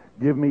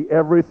 Give me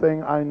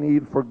everything I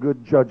need for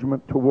good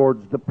judgment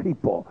towards the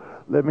people.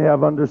 Let me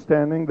have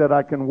understanding that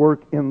I can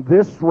work in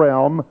this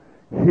realm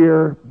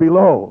here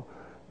below.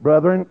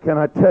 Brethren, can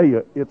I tell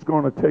you, it's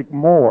going to take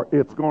more.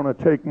 It's going to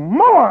take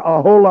more,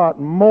 a whole lot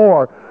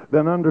more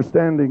than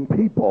understanding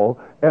people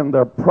and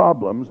their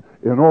problems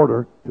in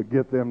order to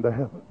get them to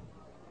heaven.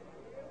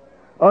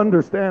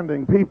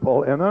 Understanding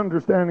people and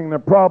understanding their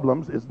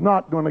problems is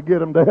not going to get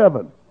them to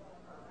heaven.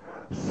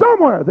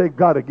 Somewhere they've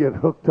got to get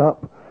hooked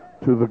up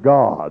to the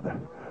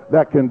God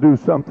that can do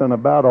something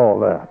about all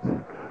that.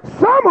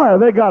 Somewhere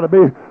they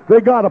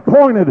got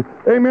pointed,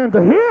 amen,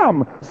 to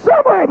him.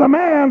 Somewhere the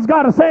man's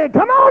got to say,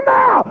 come on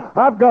now.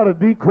 I've got to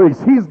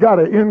decrease. He's got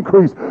to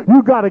increase.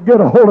 You got to get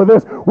a hold of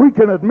this. We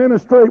can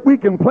administrate. We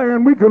can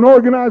plan. We can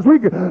organize.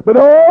 But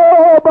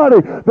oh,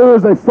 buddy, there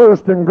is a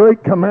first and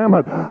great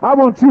commandment. I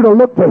want you to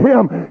look to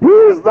him.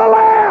 He's the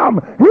Lamb.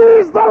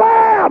 He's the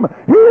Lamb.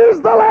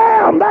 He's the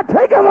Lamb that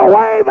taketh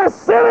away the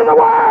sin of the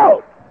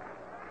world.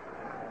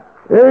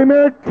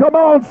 Amen. Come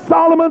on.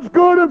 Solomon's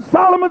good and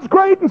Solomon's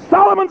great and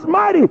Solomon's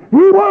mighty. He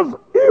was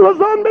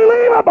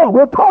unbelievable.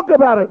 We'll talk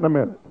about it in a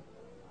minute.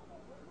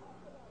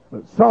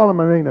 But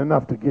Solomon ain't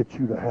enough to get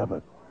you to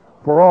heaven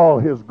for all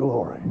his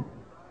glory.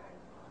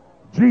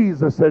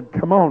 Jesus said,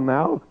 come on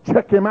now,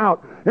 check him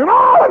out in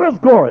all of his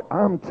glory.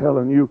 I'm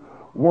telling you,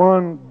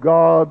 one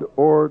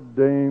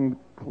God-ordained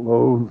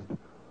clothed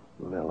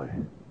lily.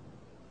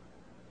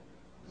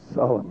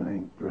 Solomon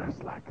ain't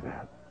dressed like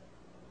that.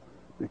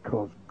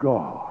 Because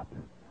God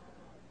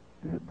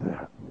did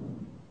that.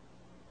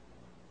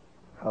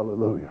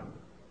 Hallelujah.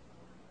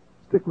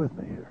 Stick with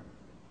me here.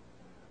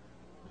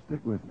 Stick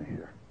with me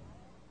here.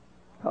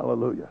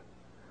 Hallelujah.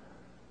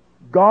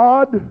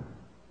 God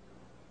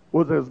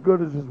was as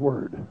good as his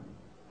word.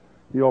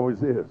 He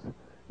always is.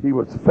 He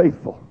was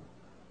faithful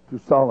to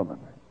Solomon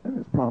and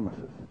his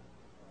promises.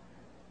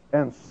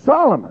 And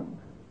Solomon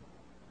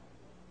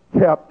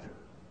kept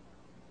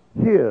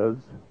his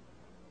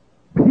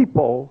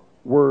people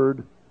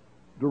word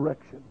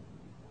direction.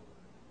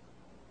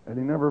 And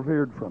he never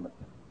veered from it.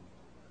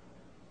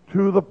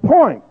 To the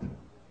point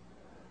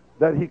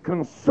that he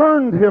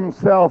concerned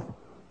himself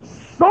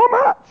so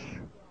much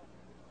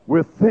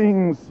with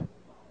things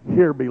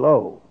here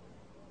below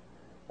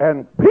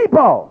and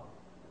people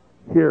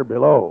here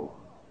below.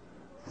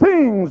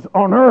 Things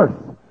on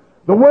earth,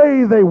 the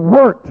way they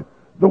worked,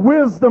 the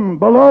wisdom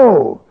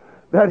below,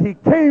 that he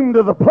came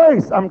to the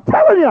place, I'm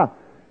telling you,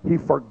 he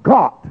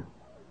forgot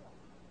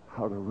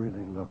how to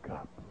really look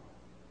up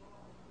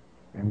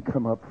and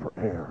come up for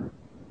air.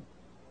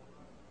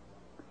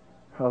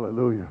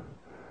 Hallelujah.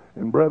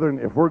 And brethren,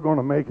 if we're going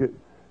to make it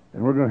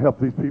and we're going to help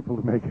these people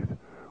to make it,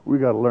 we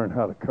got to learn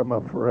how to come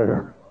up for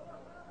air.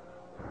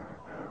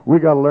 We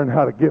got to learn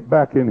how to get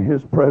back in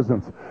his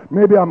presence.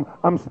 Maybe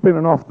I'm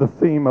spinning off the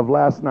theme of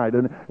last night,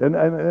 and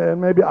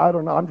maybe, I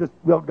don't know, I'm just,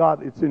 well,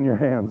 God, it's in your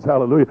hands.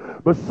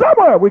 Hallelujah. But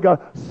somewhere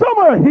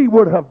he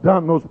would have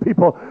done those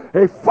people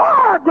a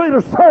far greater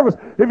service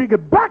if he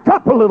could back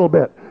up a little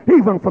bit,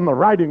 even from the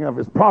writing of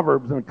his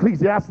Proverbs and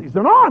Ecclesiastes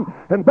and on,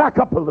 and back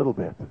up a little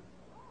bit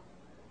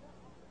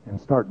and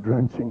start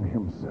drenching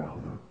himself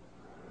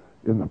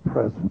in the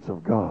presence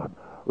of God,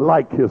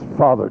 like his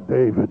father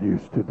David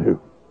used to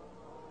do.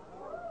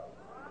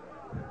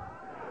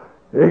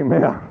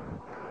 Amen.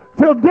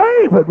 Till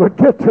David would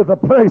get to the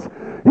place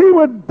he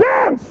would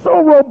dance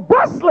so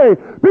robustly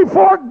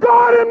before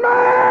God and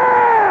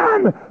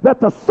man that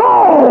the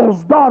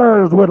Saul's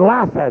daughters would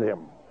laugh at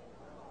him.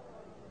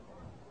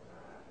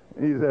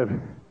 He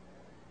said,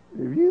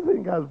 if you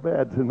think I was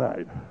bad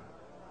tonight,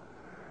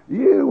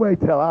 you wait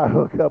till I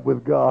hook up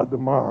with God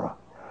tomorrow.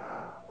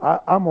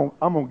 I'm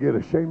gonna get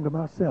ashamed of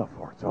myself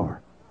before it's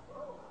over.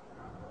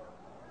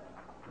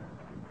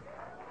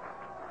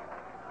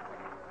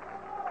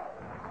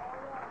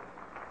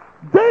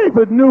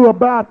 David knew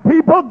about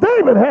people.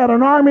 David had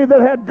an army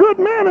that had good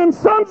men and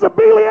sons of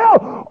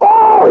Belial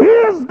all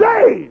his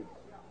days.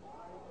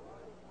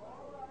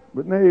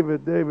 But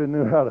David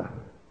knew how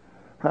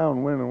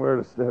and when and where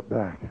to step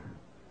back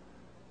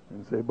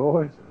and say,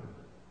 boys,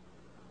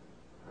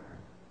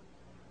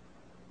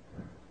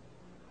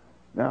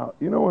 now,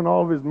 you know when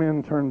all of his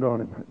men turned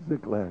on him at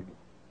Ziklag,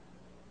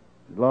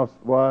 he lost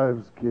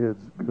wives, kids,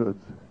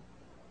 goods,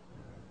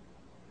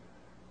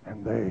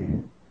 and they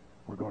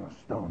were going to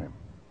stone him.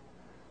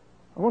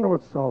 I wonder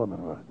what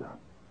Solomon would have done.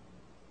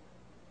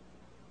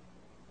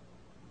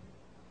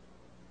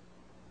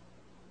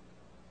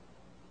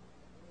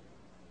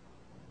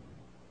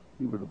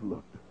 He would have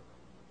looked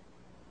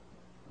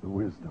the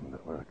wisdom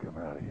that would have come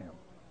out of him.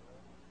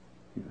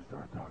 He'd have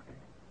started talking.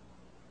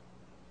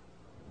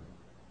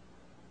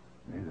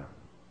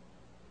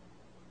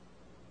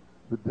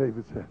 But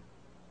David said,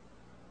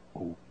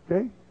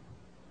 okay.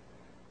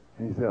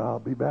 And he said, I'll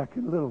be back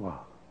in a little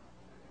while.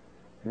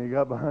 And he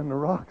got behind the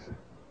rocks.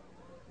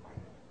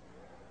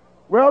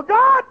 Well,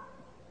 God,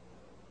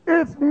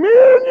 it's me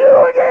and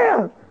you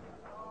again.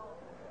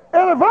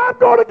 And if I'm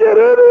going to get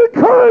any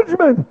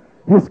encouragement,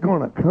 it's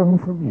going to come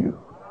from you.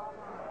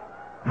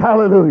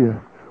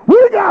 Hallelujah.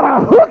 We got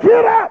to hook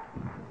it up.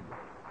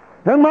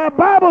 And my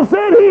Bible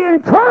said he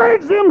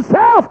encouraged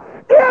himself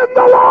in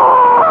the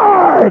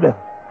Lord.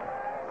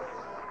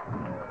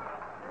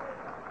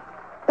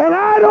 And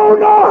I don't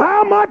know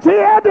how much he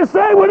had to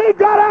say when he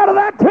got out of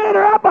that tent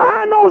or out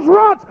behind those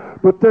rocks,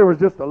 but there was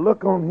just a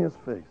look on his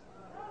face.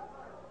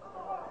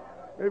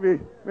 Maybe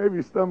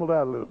he stumbled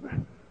out a little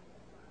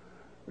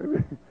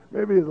bit.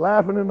 Maybe he's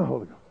laughing in the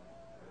Holy Ghost.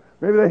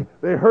 Maybe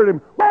they heard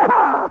him.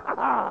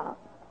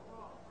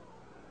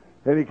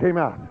 And he came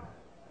out.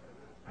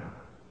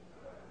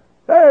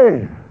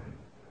 Hey,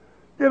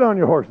 get on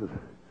your horses.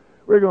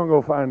 We're going to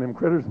go find them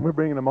critters, and we're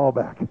bringing them all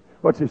back.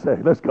 What you say?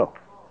 Let's go.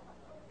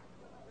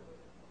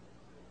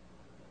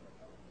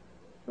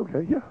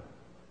 Okay, yeah.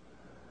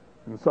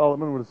 And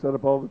Solomon would have set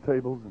up all the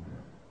tables,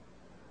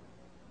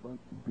 and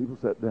people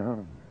sat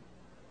down.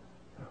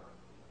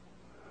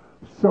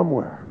 And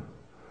somewhere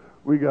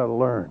we got to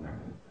learn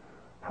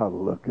how to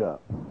look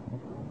up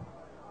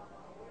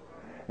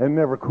and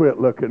never quit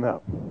looking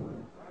up.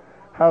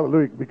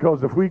 Hallelujah.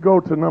 Because if we go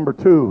to number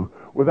 2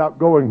 without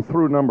going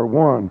through number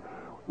 1,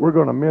 we're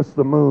going to miss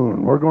the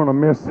moon. We're going to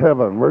miss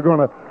heaven.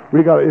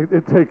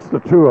 It takes the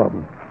two of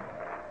them.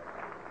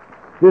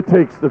 It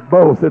takes the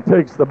both. It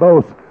takes the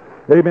both.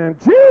 Amen.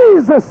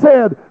 Jesus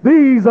said,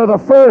 these are the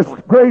first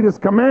greatest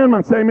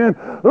commandments. Amen.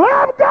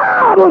 Love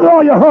God with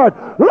all your heart.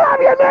 Love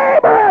your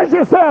neighbor as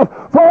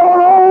yourself. For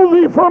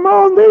only from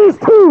among these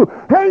two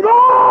hang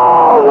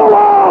all the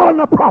law and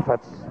the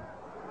prophets.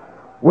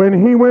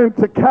 When he went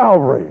to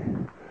Calvary,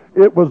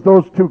 it was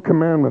those 2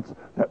 commandments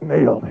that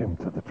nailed him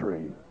to the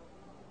tree.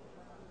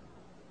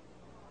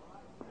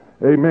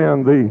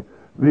 Amen.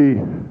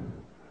 The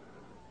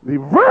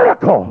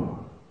vertical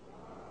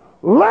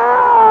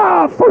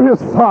love for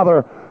his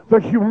Father, the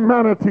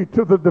humanity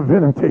to the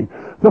divinity,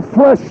 the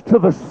flesh to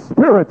the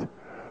spirit,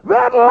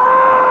 that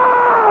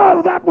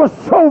love that was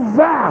so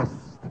vast.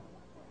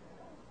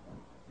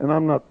 And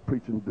I'm not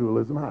preaching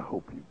dualism. I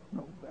hope you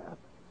know that.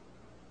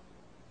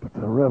 But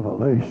the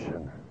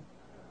revelation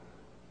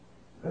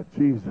that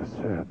Jesus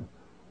said,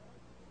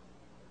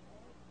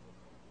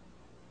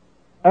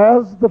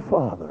 as the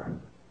Father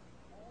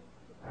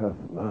hath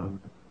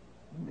loved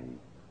me.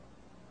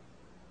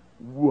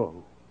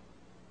 Whoa.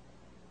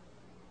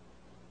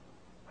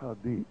 How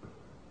deep,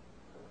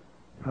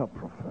 how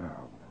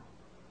profound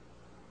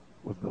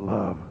was the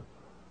love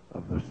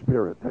of the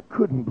Spirit that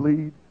couldn't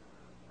bleed,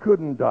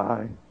 couldn't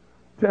die,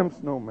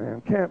 tempts no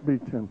man, can't be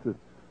tempted.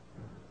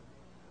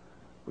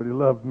 But he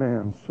loved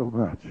man so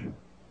much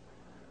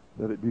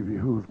that it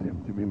behooved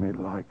him to be made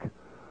like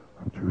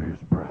unto his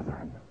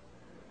brethren.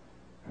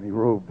 And he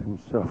robed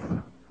himself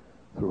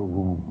through a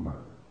womb,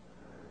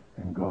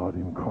 and God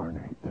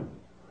incarnate.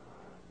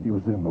 He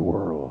was in the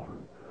world,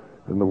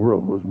 and the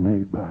world was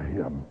made by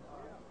him.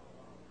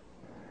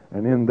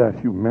 And in that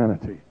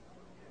humanity,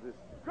 this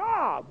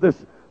God,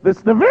 this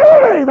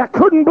divinity that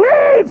couldn't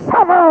bleed,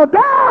 suffer, or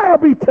die, or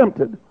be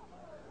tempted,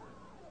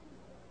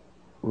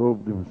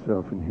 robed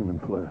himself in human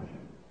flesh.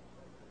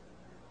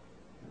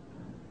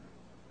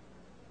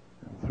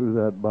 And through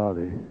that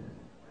body,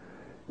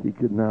 he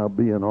could now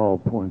be in all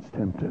points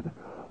tempted,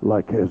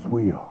 like as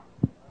we are.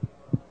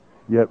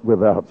 yet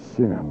without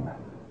sin.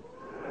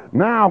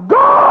 Now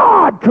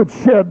God could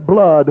shed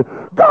blood.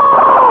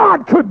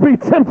 God could be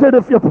tempted,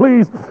 if you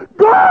please.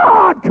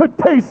 God could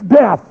taste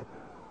death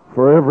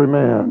for every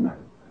man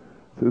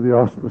through the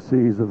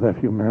auspices of that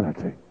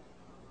humanity.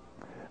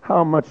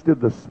 How much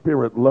did the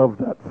Spirit love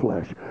that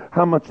flesh?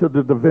 How much did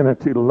the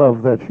divinity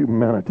love that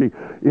humanity,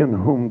 in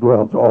whom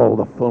dwells all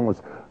the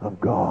fullness of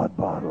God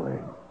bodily?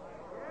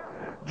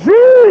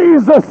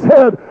 Jesus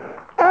said,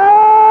 as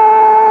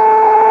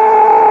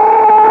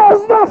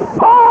the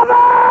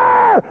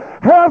Father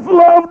hath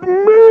loved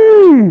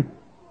me,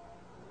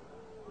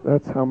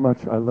 that's how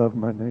much I love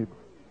my neighbor.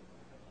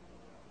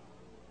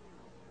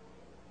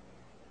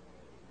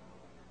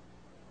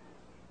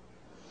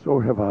 So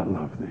have I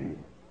loved thee.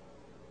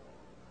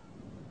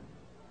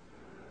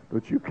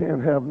 But you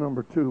can't have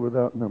number two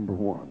without number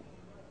one.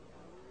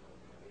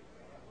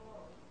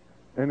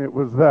 And it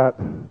was that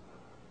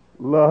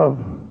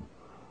love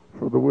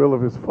for the will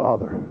of his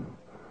Father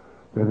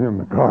that in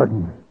the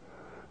garden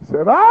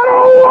said, I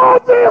don't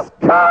want this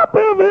cup.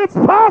 If it's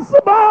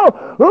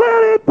possible,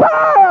 let it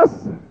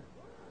pass.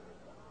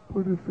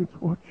 But if it's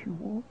what you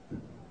want.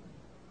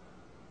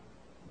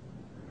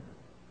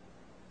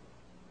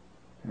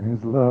 And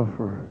his love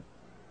for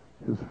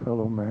his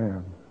fellow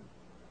man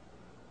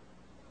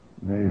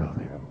nailed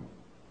him.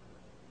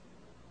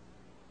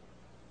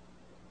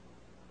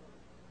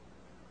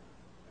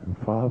 And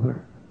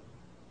Father,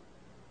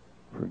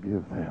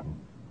 forgive them.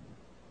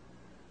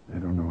 They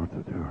don't know what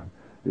to do.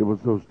 It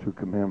was those two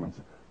commandments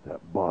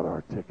that bought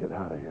our ticket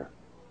out of here.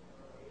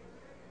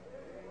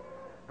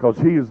 Because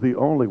he is the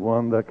only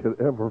one that could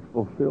ever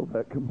fulfill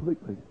that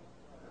completely.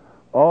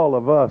 All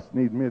of us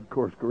need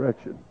mid-course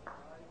correction.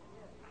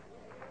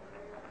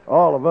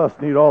 All of us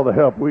need all the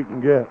help we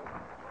can get.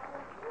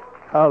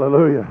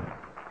 Hallelujah.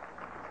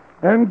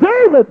 And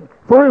David,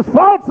 for his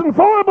faults and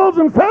foibles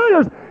and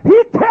failures,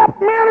 he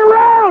kept men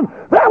around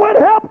that would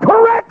help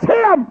correct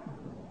him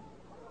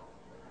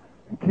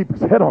and keep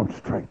his head on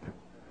straight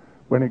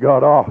when he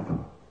got off.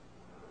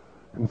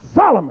 And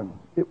Solomon,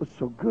 it was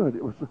so good.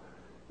 It was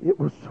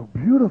so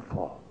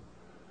beautiful.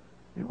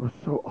 It was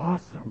so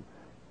awesome.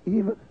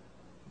 Even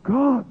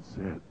God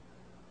said,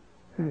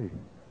 hey,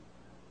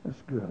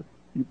 that's good.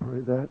 You pray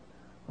that,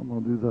 I'm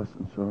going to do thus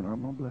and so, and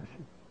I'm going to bless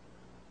you.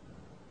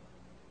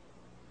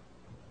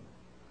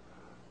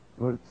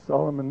 But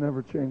Solomon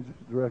never changed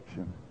his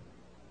direction.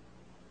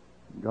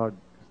 God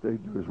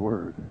stayed to his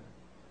word.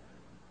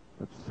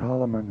 But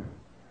Solomon,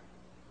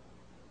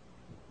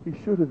 he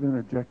should have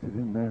interjected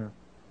in there.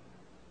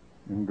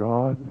 And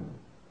God,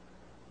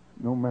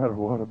 no matter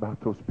what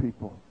about those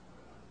people,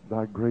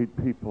 thy great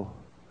people,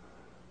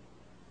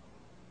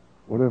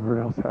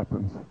 whatever else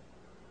happens,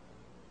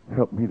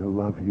 help me to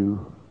love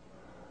you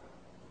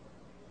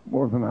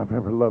more than I've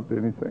ever loved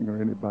anything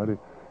or anybody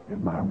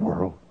in my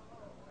world.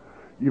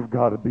 You've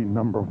got to be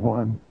number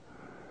one.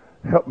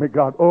 Help me,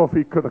 God. Oh, if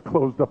he could have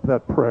closed up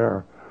that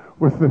prayer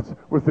with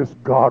this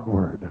God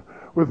word,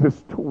 with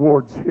this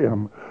towards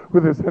him,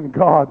 with this in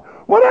God.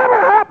 Whatever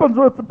happens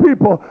with the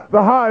people,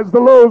 the highs, the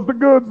lows, the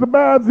goods, the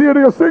bads, the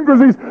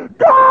idiosyncrasies,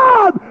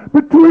 God,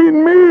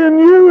 between me and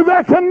you,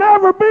 there can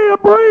never be a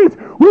breach.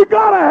 We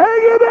got to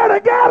hang in there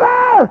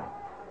together.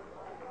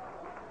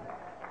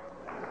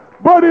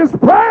 But his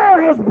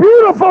prayer, as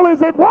beautiful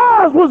as it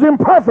was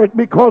imperfect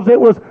because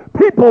it was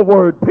people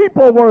word,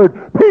 people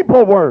word,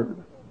 people word.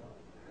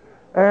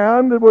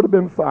 And it would have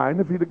been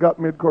fine if he'd have got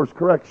mid-course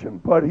correction.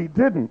 But he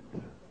didn't.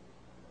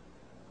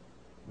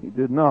 He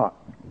did not.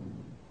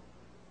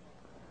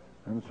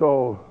 And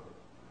so,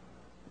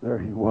 there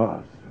he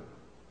was.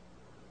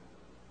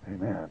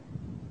 Amen.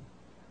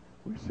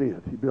 We see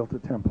it. He built a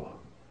temple.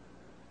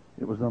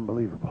 It was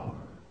unbelievable.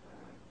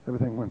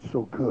 Everything went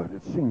so good.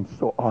 It seemed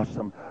so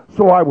awesome.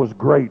 So I was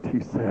great, he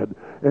said,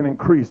 and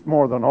increased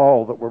more than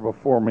all that were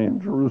before me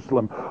in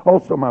Jerusalem.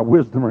 Also my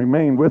wisdom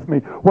remained with me.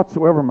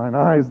 Whatsoever mine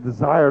eyes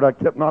desired, I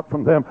kept not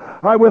from them.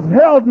 I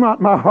withheld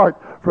not my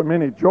heart from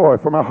any joy,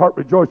 for my heart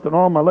rejoiced in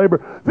all my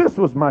labor. This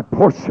was my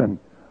portion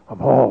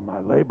of all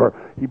my labor.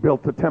 He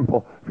built the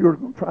temple. If you were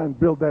going to try and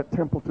build that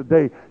temple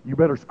today, you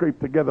better scrape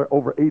together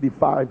over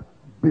 $85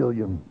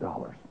 billion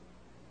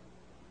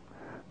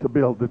to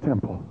build the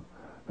temple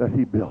that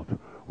he built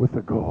with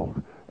the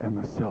gold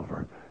and the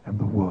silver and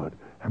the wood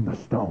and the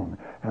stone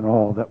and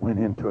all that went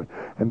into it.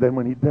 And then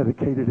when he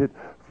dedicated it,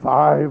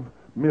 5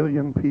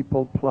 million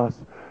people plus,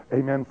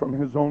 amen, from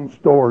his own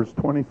stores,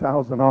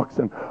 20,000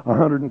 oxen,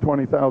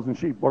 120,000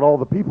 sheep. What all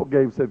the people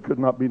gave said could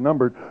not be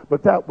numbered,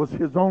 but that was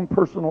his own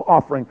personal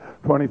offering.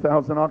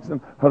 20,000 oxen,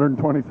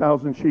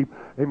 120,000 sheep.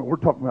 Amen. We're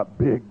talking about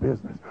big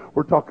business.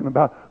 We're talking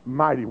about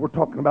mighty. We're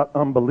talking about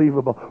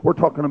unbelievable. We're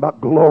talking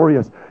about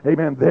glorious.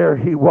 Amen. There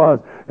he was.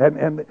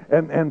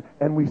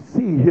 And we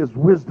see his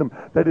wisdom,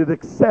 that it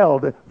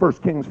excelled, 1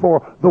 Kings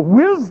 4, the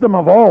wisdom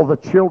of all the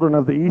children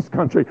of the east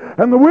country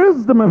and the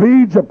wisdom of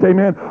Egypt.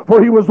 Amen.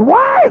 For he was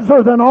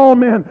wiser than all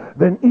men,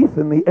 than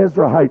Ethan the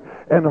Ezrahite,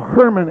 and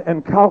Herman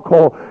and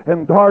Calcol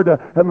and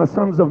Darda and the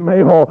sons of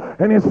Mahol.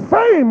 And his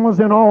fame was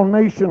in all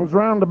nations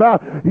round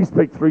about. He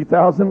spake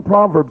 3,000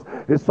 proverbs.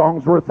 His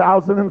songs were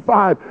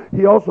 1,005.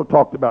 He also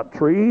talked about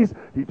trees.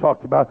 He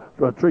talked about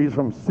trees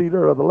from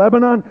cedar of the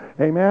Lebanon.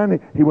 Amen.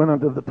 He went on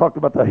to talked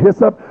about the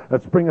hyssop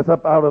that springeth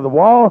up out of the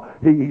wall.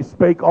 He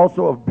spake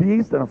also of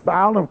beasts and of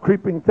fowl and of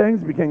creeping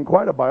things. He became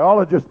quite a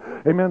biologist.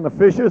 Amen. The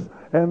fishes.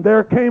 And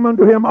there came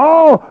unto him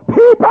all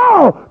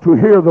people to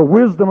hear the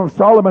wisdom of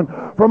Solomon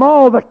from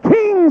all the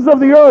kings of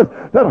the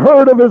earth that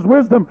heard of his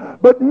wisdom.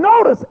 But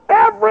notice,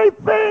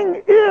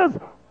 everything is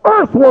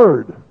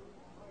earthward.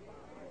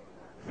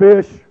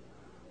 Fish,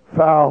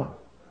 fowl,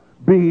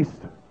 beast,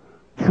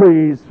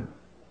 trees,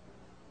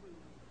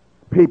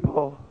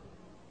 people.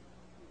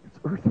 It's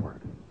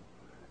earthward.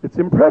 It's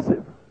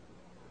impressive,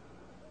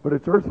 but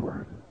it's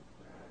earthward.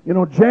 You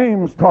know,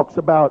 James talks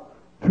about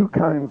two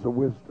kinds of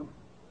wisdom.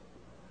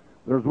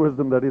 There's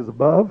wisdom that is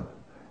above,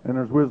 and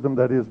there's wisdom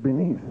that is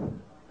beneath.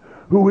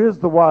 Who is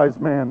the wise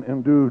man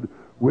endued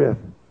with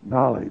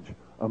knowledge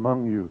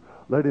among you?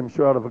 Let him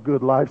show out of a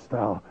good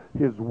lifestyle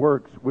his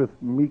works with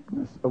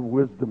meekness of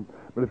wisdom.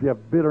 But if you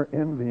have bitter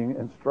envying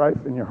and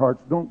strife in your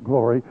hearts, don't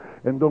glory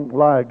and don't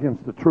lie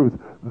against the truth.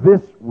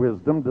 This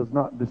wisdom does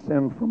not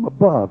descend from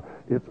above.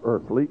 It's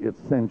earthly, it's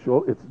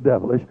sensual, it's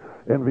devilish.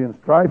 Envy and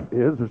strife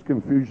there's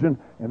confusion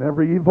and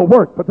every evil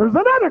work. But there's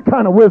another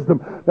kind of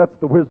wisdom. That's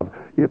the wisdom.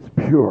 It's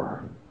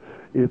pure.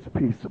 It's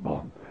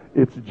peaceable.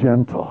 It's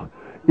gentle.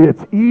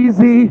 It's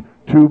easy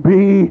to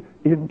be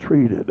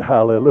entreated.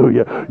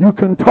 Hallelujah. You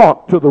can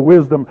talk to the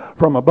wisdom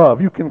from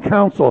above. You can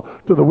counsel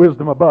to the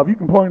wisdom above. You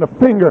can point a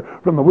finger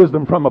from the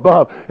wisdom from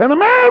above. And a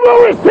man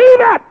will receive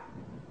it.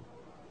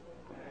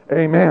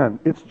 Amen.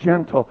 It's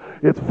gentle.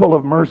 It's full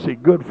of mercy,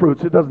 good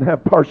fruits. It doesn't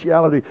have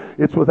partiality.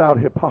 It's without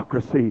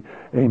hypocrisy.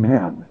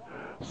 Amen.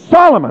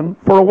 Solomon,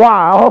 for a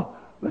while,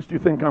 lest you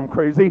think I'm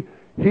crazy,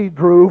 he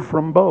drew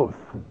from both.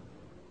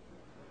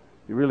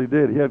 He really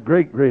did. He had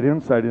great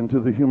insight into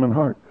the human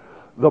heart.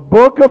 The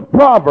book of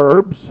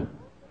Proverbs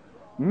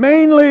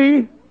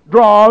mainly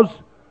draws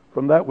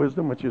from that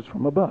wisdom which is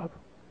from above.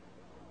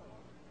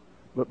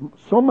 But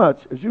so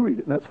much as you read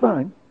it, and that's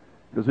fine,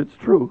 because it's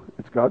true,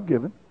 it's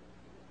God-given,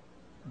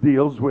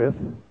 deals with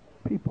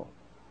people.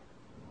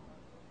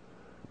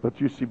 But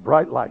you see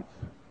bright lights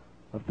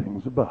of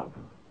things above.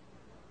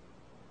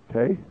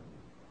 Okay?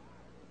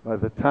 By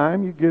the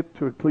time you get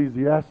to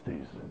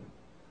Ecclesiastes,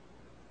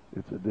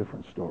 it's a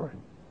different story.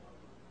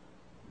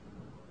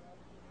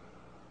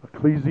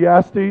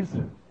 Ecclesiastes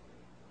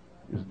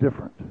is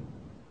different.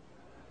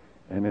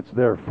 And it's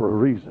there for a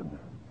reason.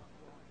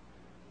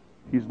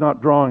 He's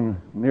not drawing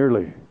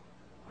nearly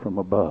from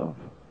above.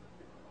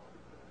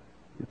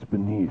 It's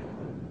beneath.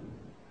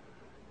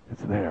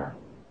 It's there.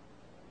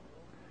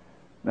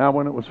 Now,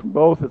 when it was from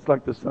both, it's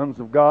like the sons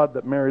of God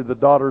that married the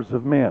daughters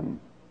of men.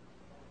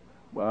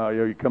 Wow,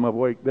 you come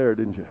awake there,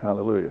 didn't you?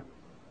 Hallelujah.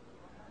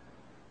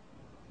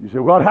 You say,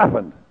 what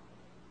happened?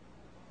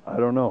 I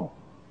don't know.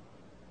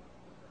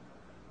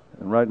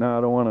 And right now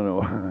I don't want to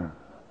know.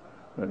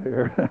 Right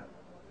here.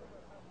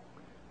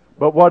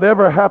 But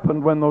whatever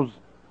happened when those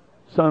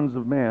sons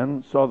of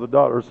man saw the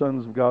daughters,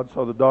 sons of God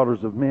saw the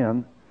daughters of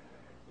men,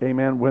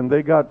 amen, when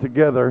they got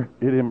together,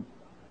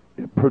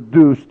 it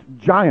produced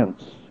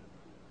giants.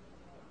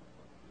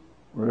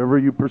 Wherever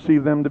you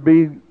perceive them to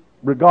be,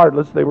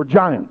 regardless, they were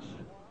giants.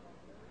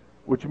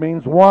 Which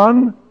means,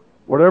 one,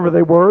 whatever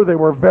they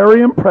were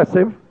very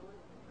impressive.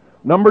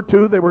 Number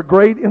two, they were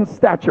great in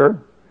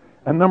stature.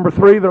 And number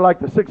three, they're like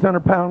the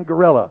 600-pound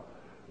gorilla.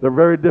 They're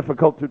very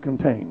difficult to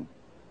contain.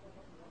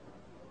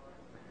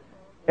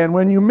 And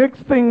when you mix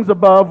things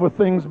above with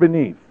things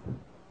beneath,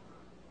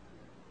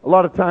 a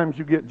lot of times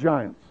you get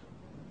giants.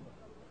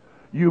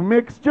 You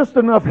mix just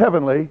enough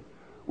heavenly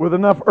with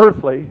enough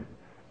earthly,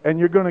 and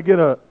you're going to get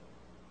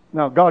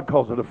now God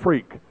calls it a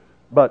freak,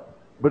 but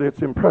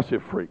it's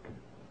impressive freak.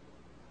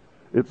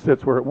 It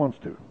sits where it wants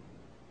to.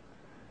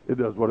 It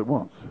does what it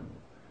wants.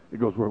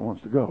 It goes where it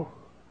wants to go.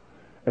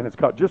 And it's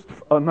got just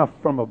enough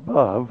from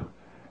above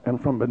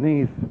and from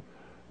beneath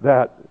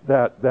that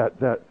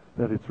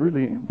it's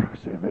really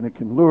impressive, and it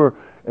can lure,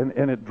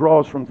 and it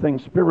draws from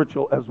things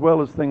spiritual as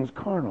well as things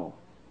carnal.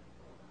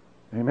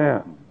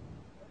 Amen.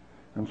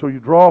 And so you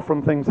draw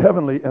from things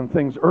heavenly and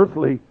things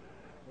earthly,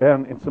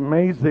 and it's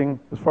amazing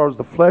as far as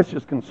the flesh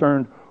is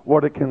concerned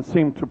what it can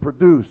seem to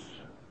produce.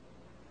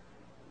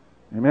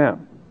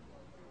 Amen.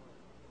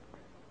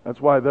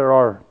 That's why there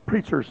are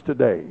preachers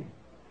today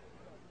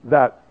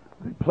that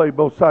play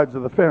both sides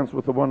of the fence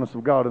with the oneness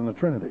of God and the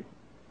Trinity.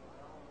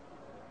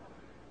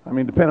 I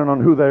mean, depending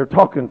on who they're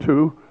talking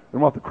to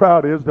and what the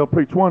crowd is, they'll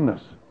preach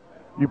oneness.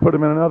 You put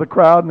them in another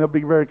crowd, and they'll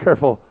be very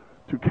careful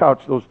to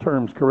couch those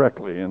terms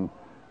correctly and,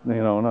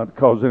 not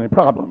cause any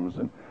problems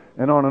and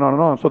on and on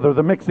and on. So they're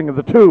the mixing of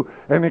the two,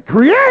 and it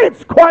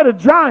creates quite a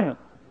giant.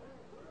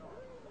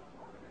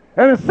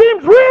 And it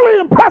seems really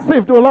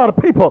impressive to a lot of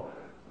people.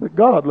 But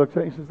God looks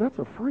at it and says, that's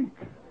a freak.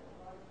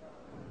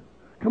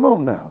 Come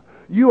on now.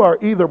 You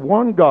are either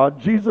one God,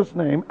 Jesus'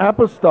 name,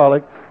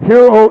 apostolic,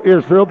 hear, O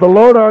Israel, the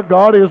Lord our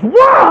God is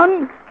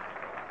one,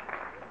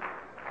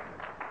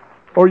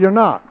 or you're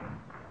not.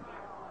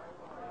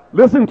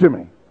 Listen to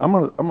me. I'm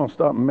gonna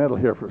stop and meddle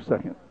here for a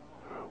second.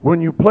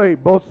 When you play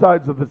both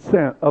sides of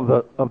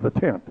the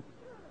tent,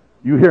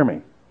 you hear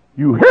me.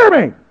 You hear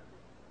me.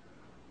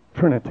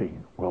 Trinity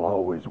will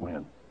always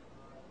win.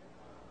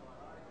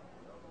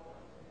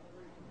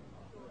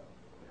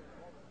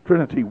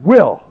 Trinity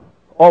will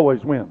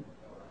always win.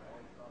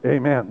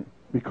 Amen.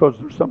 Because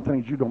there's some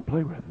things you don't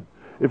play with.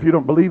 If you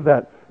don't believe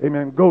that,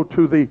 amen, go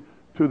to the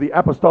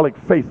Apostolic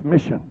Faith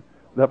Mission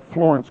that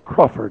Florence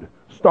Crawford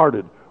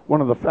started, one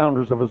of the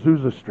founders of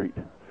Azusa Street,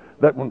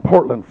 that in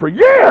Portland for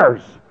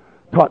years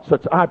taught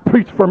such. I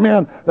preached for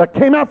men that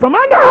came out from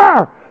under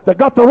her, that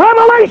got the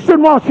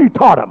revelation while she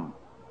taught them,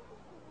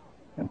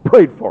 and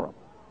prayed for them.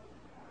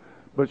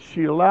 But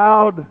she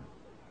allowed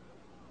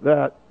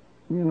that,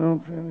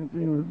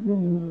 Trinity.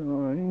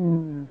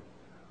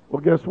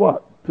 Well, guess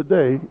what?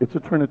 Today, it's a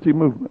Trinity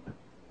movement.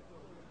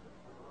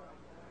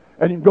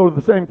 And you can go to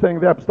the same thing,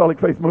 the Apostolic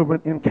Faith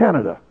Movement in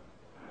Canada.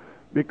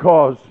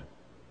 Because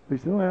they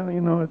said, well,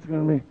 it's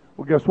going to be...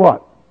 Well, guess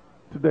what?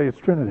 Today, it's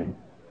Trinity.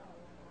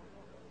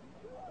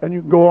 And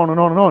you can go on and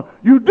on and on.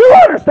 You do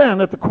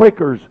understand that the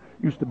Quakers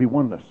used to be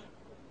oneness.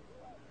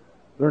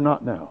 They're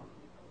not now.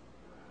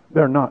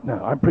 They're not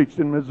now. I preached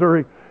in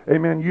Missouri,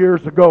 amen,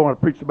 years ago, and I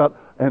preached about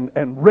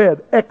and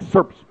read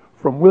excerpts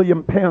from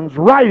William Penn's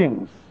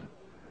writings.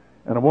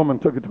 And a woman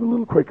took it to a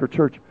little Quaker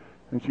church,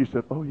 and she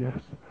said, oh yes,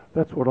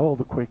 that's what all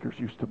the Quakers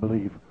used to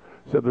believe.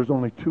 Said there's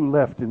only 2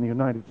 left in the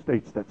United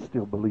States that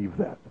still believe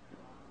that.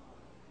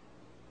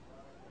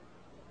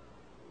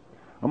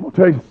 I'm going to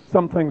tell you,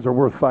 some things are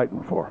worth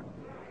fighting for.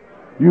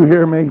 You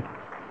hear me?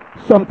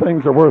 Some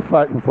things are worth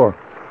fighting for.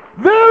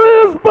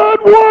 There is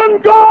but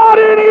one God,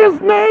 and His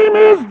name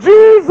is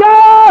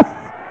Jesus.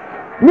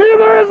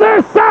 Neither is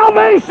there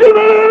salvation in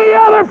any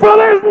other, for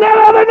there's no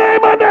other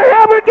name under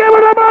heaven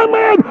given among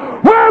men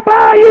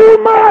whereby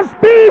you must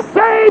be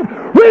saved.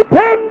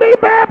 Repent and be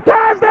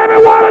baptized,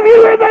 every one of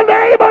you, in the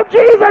name of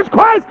Jesus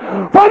Christ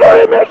for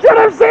the remission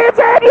of sins,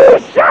 and you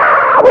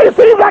shall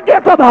receive the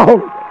gift of the Holy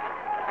Ghost.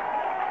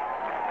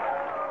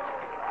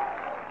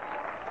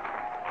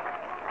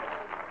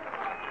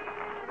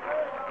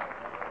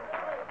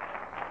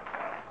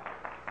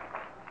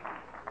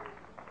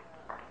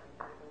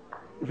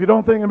 If you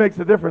don't think it makes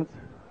a difference,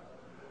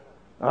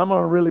 I'm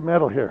going to really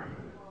meddle here.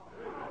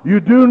 You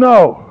do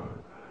know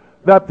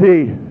that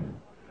the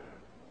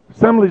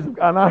assemblies,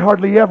 and I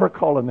hardly ever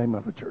call the name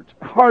of a church.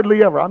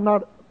 Hardly ever. I'm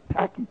not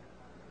tacky.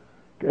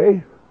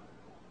 Okay?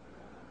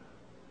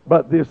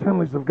 But the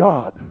Assemblies of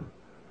God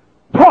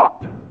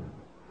taught.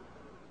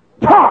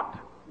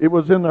 It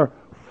was in their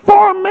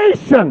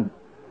formation.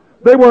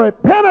 They were a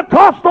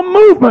Pentecostal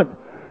movement.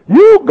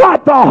 You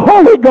got the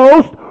Holy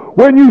Ghost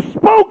when you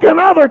spoke in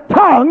other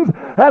tongues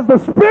as the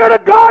Spirit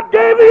of God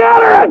gave the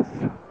utterance.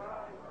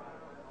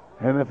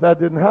 And if that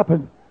didn't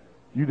happen,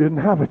 you didn't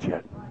have it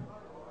yet.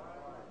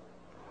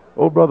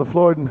 Old Brother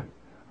Floyd, I'm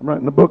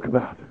writing a book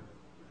about.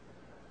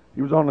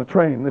 He was on a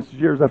train. This is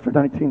years after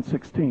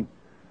 1916.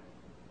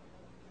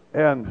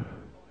 And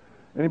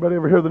anybody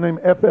ever hear the name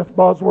F.F.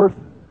 Bosworth?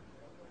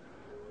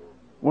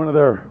 One of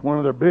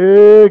their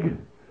big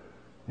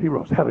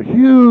heroes. Had a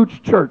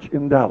huge church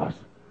in Dallas.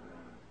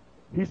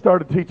 He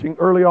started teaching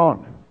early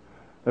on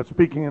that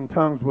speaking in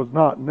tongues was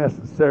not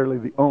necessarily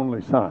the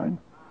only sign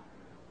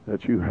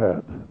that you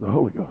had the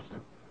Holy Ghost.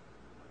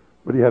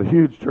 But he had a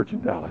huge church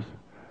in Dallas.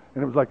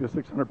 And it was like a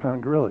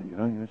 600-pound gorilla, you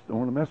just don't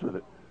want to mess with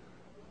it.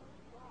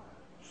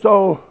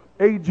 So,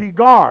 A.G.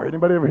 Garr,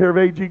 anybody ever hear of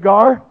A.G.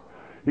 Garr?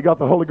 He got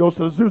the Holy Ghost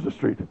at Azusa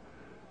Street.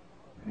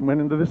 He went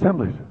into the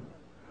assemblies.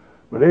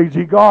 But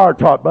A.G. Garr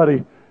taught,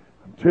 buddy,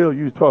 until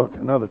you talk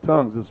in other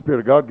tongues, the Spirit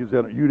of God gives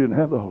out, you didn't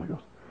have the Holy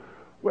Ghost.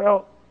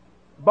 Well,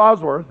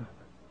 Bosworth,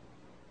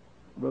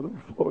 Brother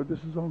Floyd,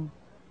 this is on,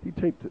 he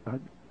taped it, I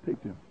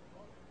taped him.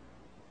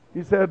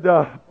 He said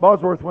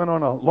Bosworth went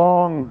on a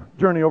long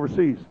journey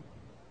overseas.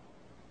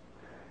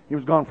 He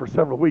was gone for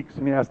several weeks,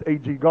 and he asked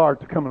A.G. Garr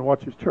to come and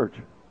watch his church.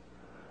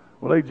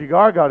 Well, A.G.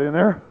 Garr got in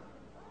there,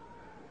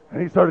 and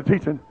he started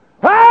teaching,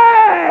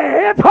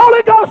 hey, it's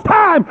Holy Ghost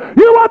time.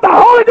 You want the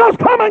Holy Ghost,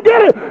 come and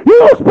get it.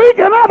 You speak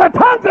in other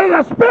tongues, and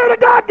the Spirit of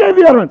God gave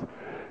the utterance.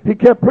 He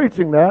kept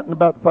preaching that, and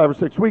about 5 or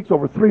 6 weeks,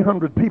 over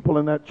 300 people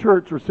in that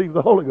church received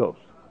the Holy Ghost.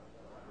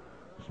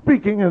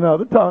 Speaking in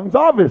other tongues,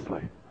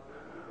 obviously.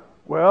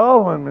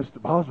 Well, when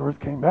Mr. Bosworth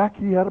came back,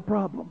 he had a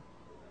problem.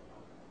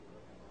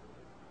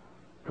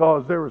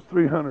 Because there was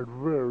 300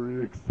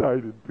 very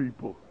excited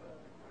people.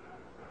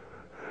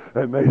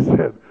 And they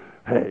said,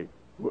 hey,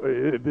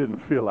 it didn't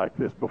feel like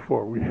this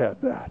before we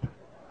had that.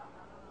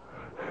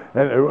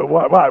 And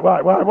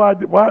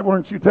why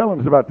weren't you telling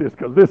us about this?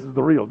 Because this is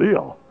the real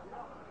deal.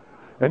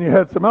 And you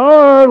had some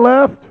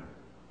left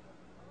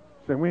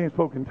saying, we ain't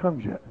spoken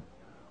tongues yet.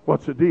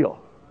 What's the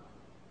deal?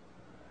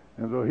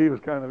 And so he was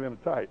kind of in a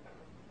tight.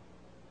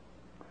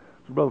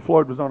 So Brother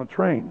Floyd was on a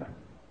train.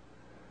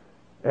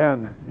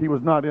 And he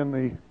was not in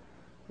the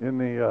in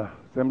the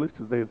assemblies,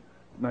 because in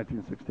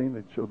 1916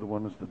 they showed the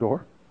oneness the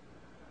door.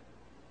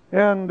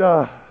 And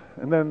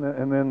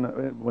then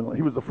when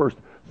he was the first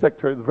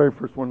secretary of the very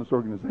first oneness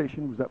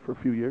organization, he was that for a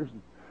few years.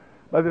 And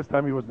by this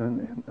time he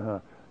wasn't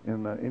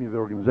in any of the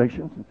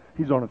organizations. And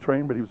he's on a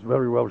train, but he was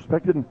very well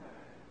respected.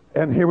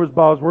 And here was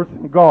Bosworth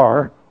and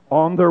Garr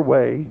on their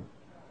way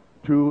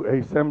to a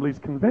Assembly's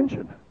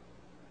convention,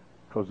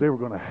 because they were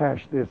going to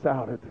hash this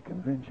out at the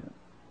convention,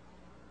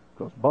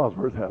 because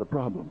Bosworth had a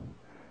problem.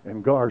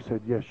 And Garr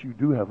said, yes, you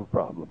do have a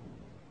problem.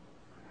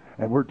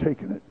 And we're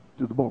taking it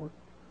to the board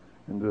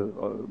and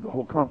the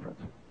whole conference.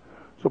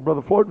 So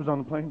Brother Floyd was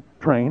on the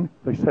train.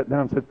 They sat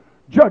down and said,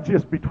 judge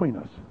this between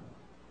us.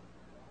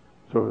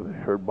 So they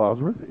heard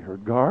Bosworth, they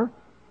heard Garr,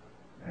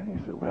 and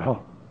he said,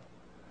 well,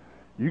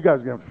 you guys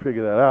are going to have to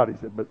figure that out. He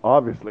said, but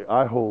obviously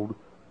I hold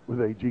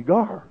with A.G.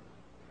 Garr.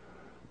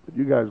 But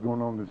you guys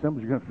going on in the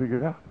assembly, you're going to figure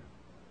it out.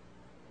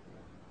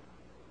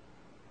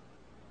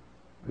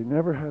 They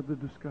never had the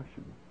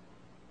discussion.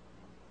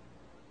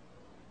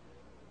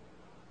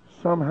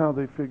 Somehow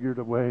they figured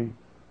a way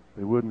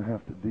they wouldn't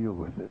have to deal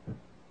with it.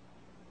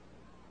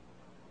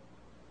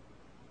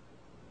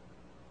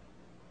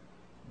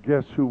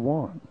 Guess who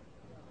won?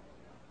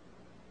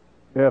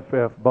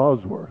 F.F.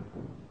 Bosworth.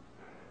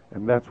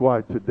 And that's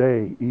why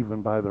today,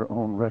 even by their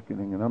own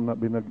reckoning, and I'm not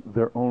being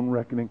their own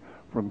reckoning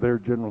from their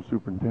general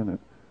superintendent,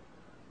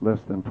 less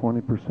than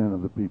 20%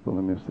 of the people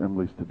in the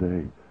assemblies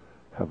today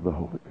have the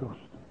Holy Ghost.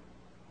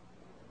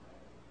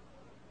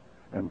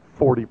 And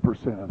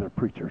 40% of their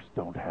preachers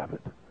don't have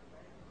it.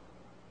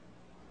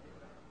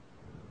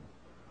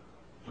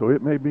 So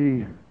it may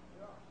be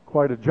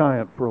quite a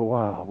giant for a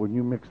while when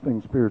you mix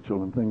things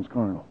spiritual and things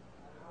carnal.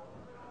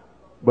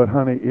 But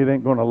honey, it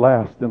ain't going to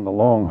last in the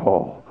long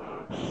haul.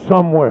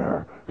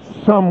 Somewhere,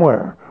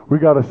 we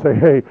got to say,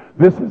 hey,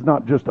 this is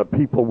not just a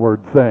people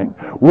word thing.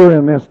 We're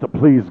in this to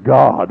please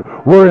God.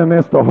 We're in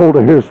this to hold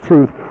to His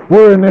truth.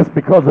 We're in this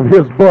because of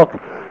His book.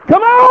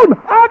 Come on,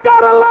 I got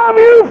to love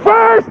you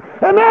first,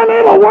 and then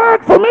it'll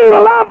work for me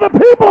to love the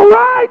people,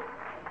 right?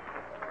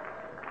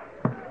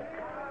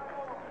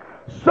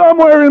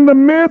 Somewhere in the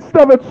midst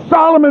of it,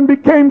 Solomon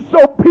became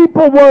so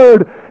people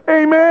word,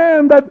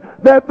 amen, that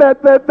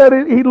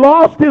he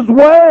lost his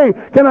way.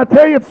 Can I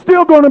tell you, it's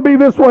still going to be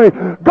this way.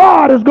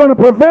 God is going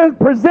to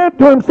present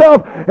to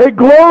Himself a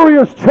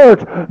glorious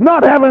church,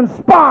 not having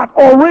spot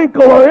or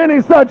wrinkle or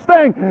any such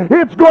thing.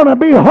 It's going to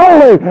be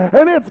holy,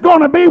 and it's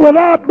going to be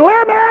without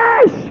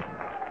blemish.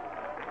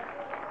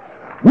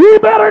 We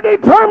better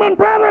determine,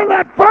 brethren,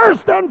 that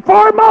first and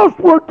foremost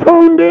we're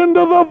tuned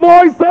into the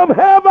voice of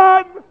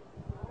heaven.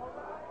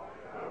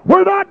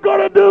 We're not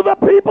going to do the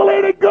people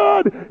any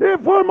good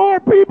if we're more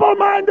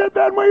people-minded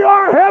than we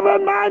are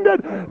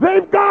heaven-minded.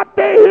 They've got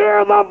to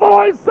hear the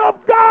voice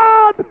of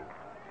God.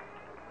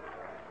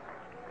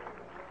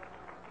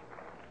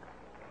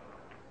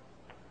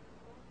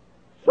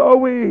 So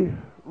we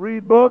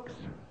read books.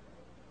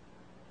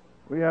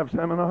 We have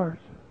seminars.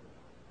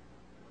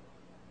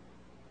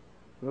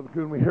 Brother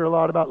Kuhn, we hear a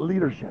lot about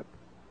leadership.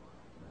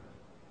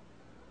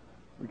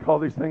 We call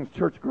these things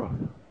church growth.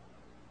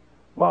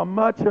 While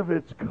much of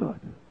it's good.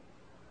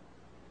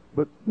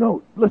 But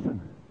no,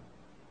 listen.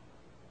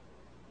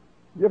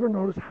 You ever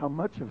notice how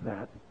much of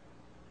that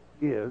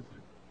is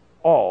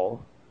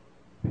all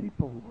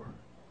people work?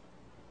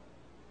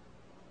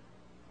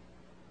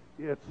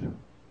 It's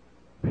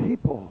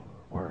people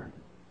word.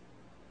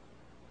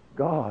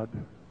 God,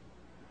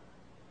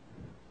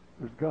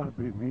 there's got to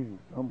be a meeting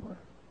somewhere.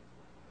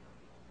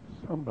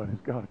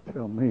 Somebody's got to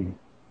tell me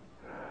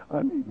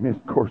I need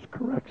mid-course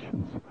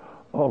corrections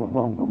all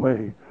along the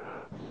way.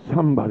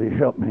 Somebody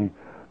help me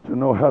to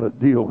know how to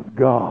deal with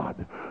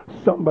God.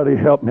 Somebody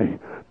help me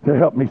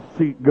to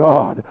seek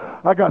God.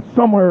 I got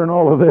somewhere in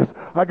all of this,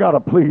 I got to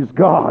please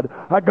God.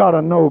 I got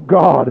to know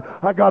God.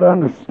 I got to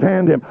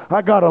understand Him.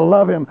 I got to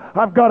love Him.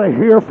 I've got to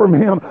hear from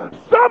Him.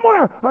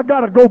 Somewhere I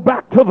got to go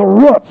back to the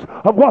roots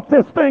of what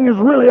this thing is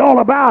really all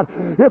about.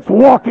 It's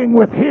walking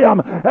with Him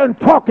and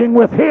talking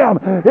with Him.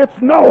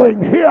 It's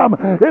knowing Him.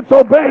 It's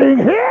obeying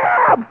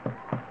Him.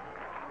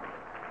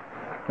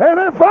 And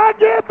if I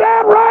get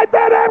that right,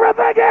 then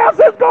everything else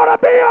is going to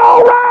be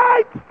all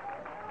right.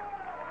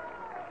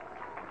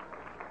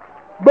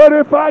 But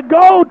if I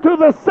go to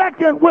the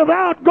second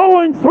without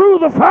going through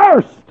the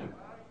first,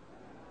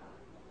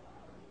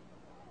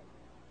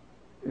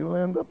 you'll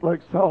end up like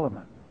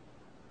Solomon,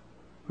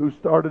 who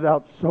started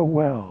out so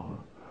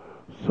well,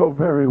 so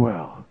very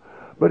well,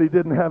 but he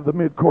didn't have the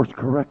mid-course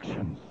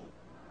corrections.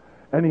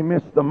 And he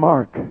missed the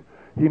mark.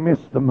 He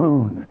missed the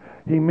moon.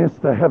 He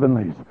missed the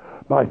heavenlies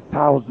by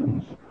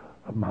thousands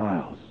of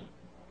miles.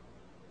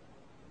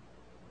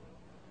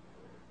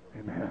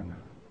 Amen.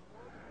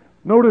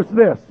 Notice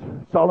this.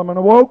 Solomon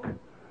awoke.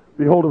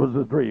 Behold, it was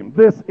a dream.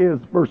 This is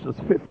verses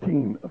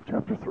 15 of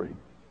chapter 3.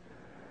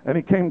 And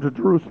he came to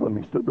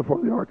Jerusalem. He stood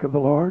before the ark of the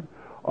Lord,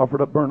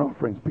 offered up burnt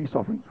offerings, peace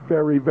offerings.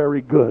 Very,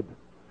 very good.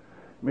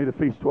 Made a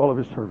feast to all of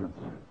his servants.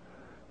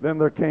 Then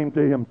there came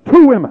to him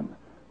 2 women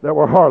that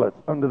were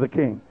harlots unto the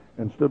king,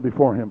 and stood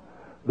before him.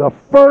 The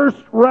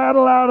first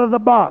rattle out of the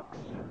box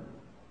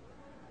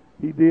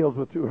He deals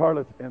with two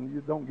harlots, and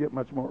you don't get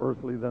much more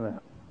earthly than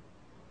that.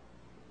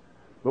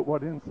 But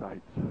what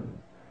insights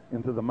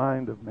into the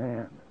mind of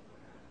man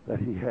that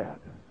he had.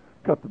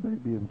 Cut the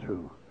baby in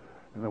two.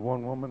 And the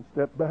one woman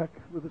stepped back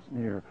with a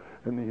sneer,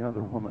 and the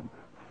other woman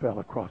fell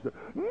across it.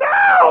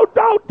 No,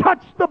 don't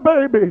touch the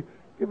baby.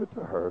 Give it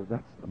to her.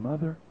 That's the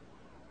mother.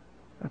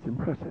 That's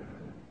impressive.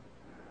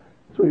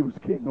 So he was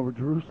king over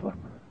Jerusalem.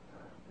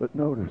 But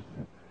notice,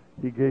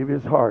 he gave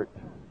his heart.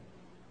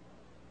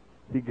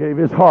 He gave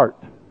his heart.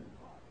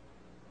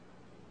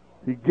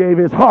 He gave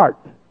his heart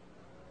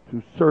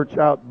to search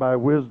out by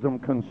wisdom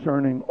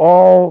concerning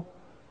all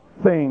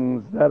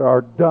things that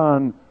are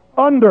done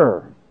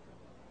under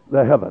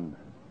the heaven.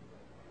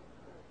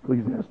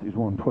 Ecclesiastes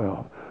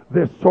 1:12.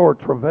 This sore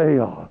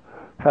travail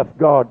hath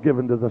God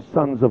given to the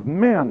sons of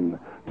men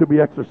to be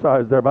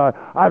exercised thereby.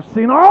 I've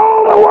seen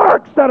all the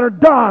works that are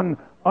done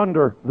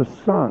under the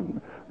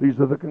sun. These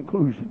are the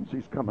conclusions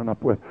he's coming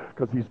up with,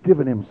 because he's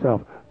given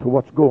himself to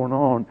what's going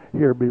on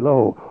here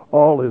below.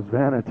 All is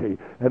vanity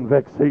and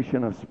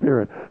vexation of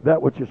spirit.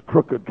 That which is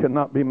crooked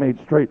cannot be made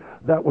straight.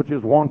 That which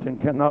is wanting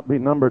cannot be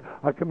numbered.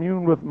 I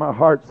commune with my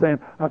heart saying,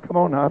 come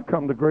on now, I've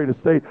come to great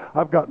estate.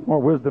 I've got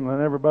more wisdom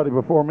than everybody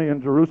before me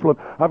in Jerusalem.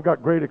 I've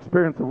got great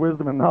experience of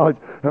wisdom and knowledge,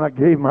 and I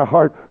gave my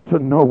heart to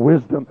know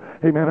wisdom,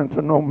 amen, and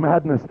to know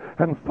madness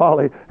and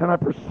folly. And I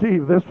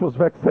perceived this was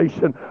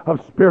vexation of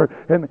spirit.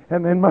 And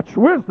in much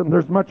wisdom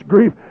there's much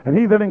grief. And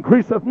he that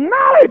increaseth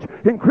knowledge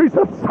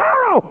increaseth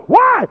sorrow.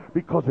 Why?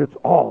 Because it's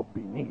all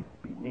beneath.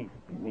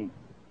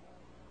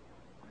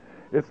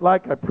 It's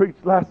like I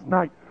preached last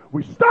night.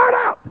 We start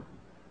out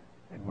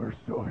and we're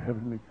so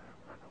heavenly,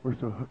 we're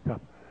so hooked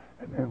up,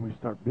 and then we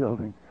start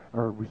building,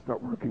 or we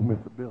start working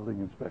with the building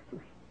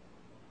inspectors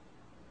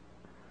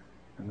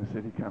and the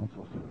city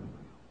councils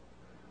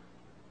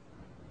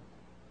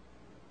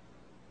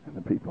and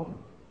the people.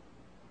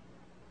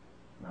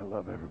 And I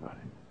love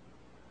everybody,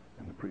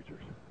 and the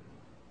preachers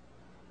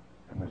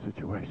and the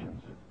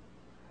situations.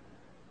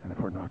 And if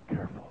we're not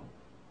careful,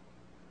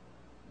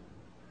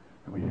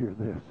 and we hear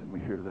this, and we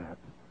hear that,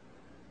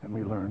 and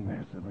we learn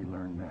this, and we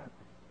learn that.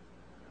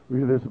 We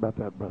hear this about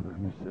that brother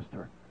and his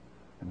sister,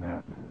 and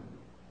that.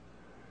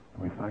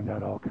 And we find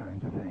out all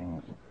kinds of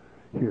things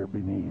here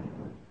beneath.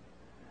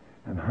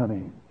 And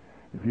honey,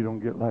 if you don't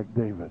get like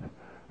David,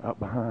 out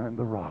behind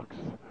the rocks,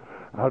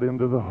 out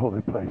into the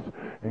holy place,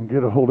 and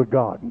get a hold of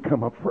God and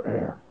come up for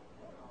air.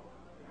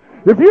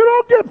 If you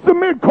don't get some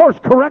mid-course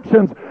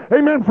corrections,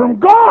 amen, from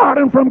God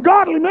and from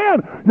godly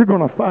men, you're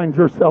going to find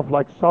yourself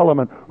like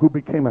Solomon, who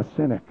became a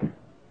cynic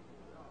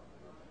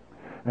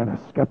and a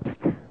skeptic.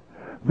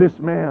 This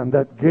man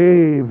that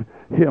gave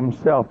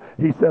himself,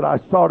 he said, I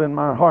sought in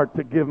my heart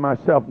to give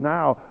myself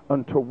now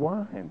unto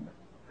wine,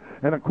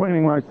 and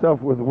acquainting myself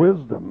with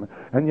wisdom,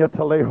 and yet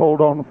to lay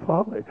hold on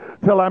folly,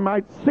 till I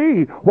might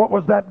see what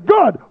was that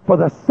good for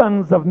the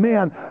sons of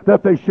men,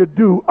 that they should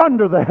do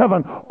under the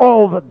heaven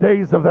all the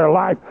days of their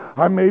life.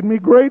 I made me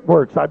great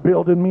works. I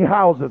builded me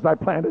houses. I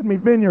planted me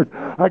vineyards.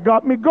 I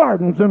got me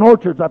gardens and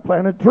orchards. I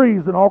planted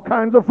trees and all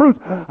kinds of fruits.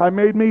 I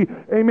made me,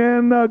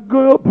 amen,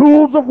 good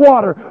pools of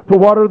water to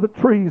water the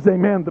trees,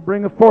 amen, to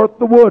bring forth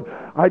the wood.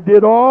 I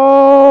did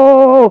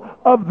all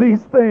of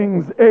these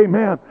things,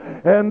 amen.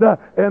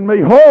 And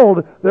behold,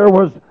 there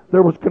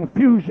was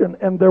confusion,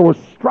 and there was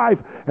strife,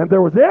 and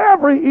there was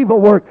every evil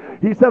work.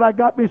 He said, I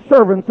got me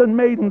servants and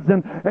maidens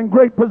and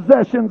great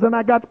possessions, and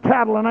I got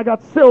cattle, and I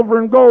got silver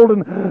and gold,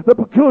 and the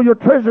peculiar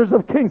treasures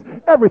of kings,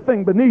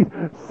 everything beneath,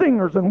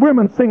 singers and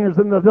women singers,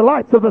 and the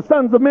delights of the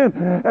sons of men,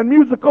 and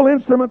musical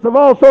instruments of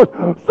all sorts.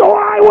 So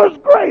I was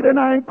great, and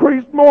I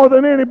increased more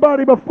than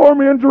anybody before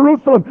me in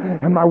Jerusalem,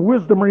 and my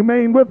wisdom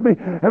remained with me,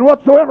 and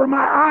whatsoever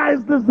my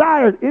eyes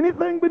desired,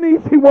 anything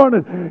beneath he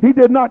wanted, he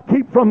did not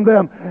keep from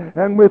them,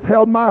 and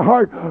withheld my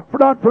heart for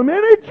not from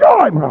any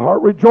joy. My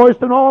heart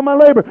rejoiced in all my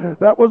labor.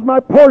 That was my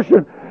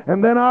portion.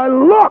 And then I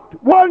looked.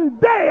 One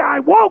day I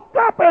woke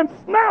up and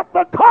smelt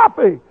the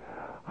coffee.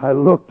 I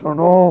looked on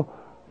all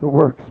the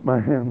works my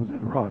hands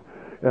had wrought,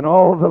 and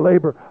all the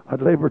labor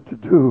I'd labored to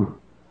do.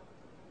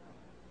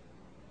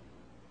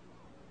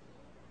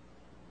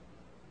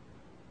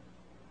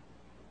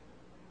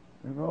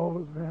 And all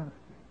was vanity.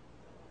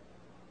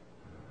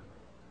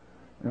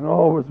 And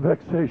all was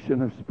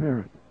vexation of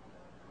spirit.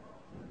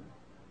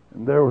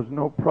 And there was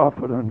no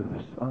profit under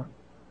the sun.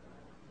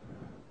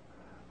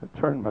 I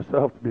turned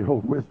myself to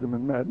behold wisdom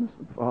and madness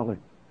and folly.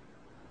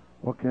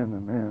 What can the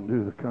man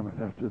do that cometh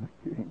after the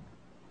king?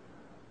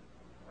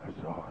 I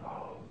saw it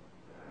all.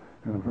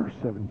 And in verse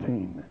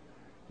 17,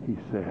 he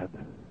said,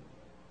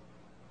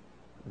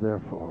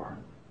 therefore,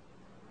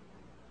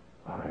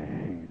 I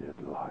hated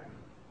life.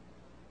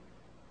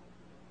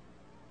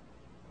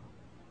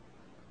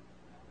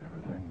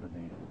 Everything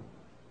beneath.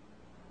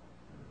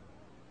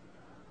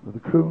 Brother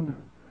Kuhn,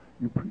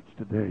 you preached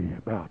today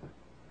about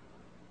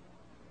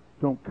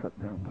don't cut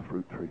down the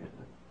fruit trees.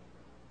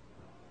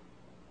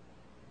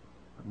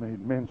 I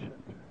made mention.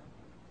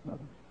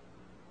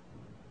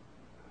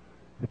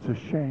 It's a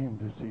shame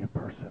to see a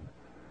person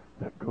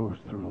that goes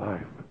through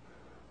life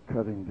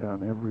cutting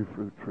down every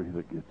fruit tree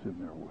that gets in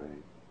their way.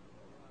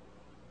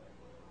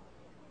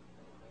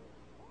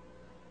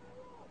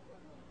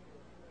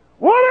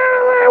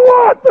 Whatever they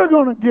want, they're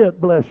going to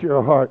get. Bless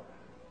your heart.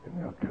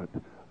 And they'll cut.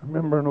 I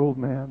remember an old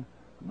man.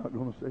 I'm not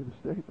going to say the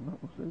state. I'm not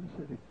going to say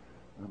the city.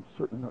 I'm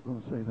certainly not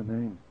going to say the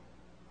name.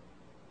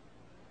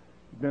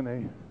 He'd been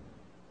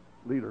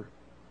a leader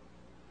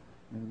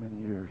many,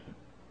 many years.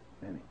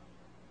 Many.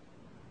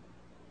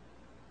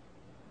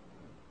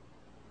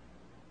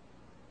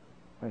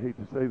 I hate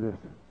to say this.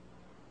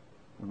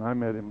 When I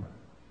met him,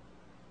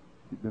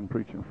 he'd been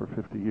preaching for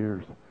 50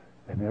 years,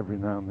 and every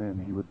now and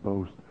then he would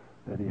boast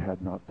that he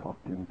had not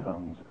talked in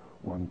tongues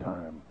one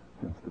time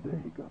since the day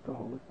he got the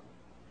Holy Ghost.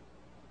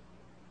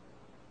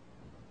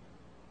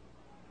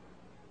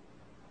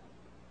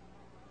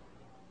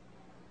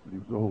 But he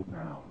was old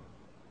now,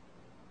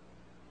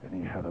 and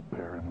he had a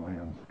barren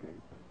landscape.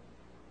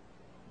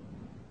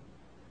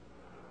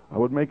 I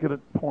would make it a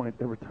point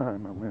every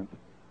time I went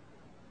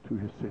to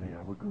his city.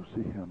 I would go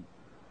see him.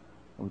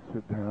 I would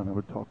sit down. I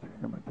would talk to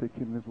him. I'd take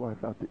him and his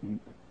wife out to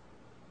eat.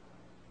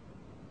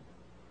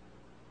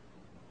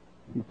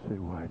 He'd say,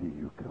 "Why do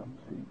you come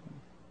see me?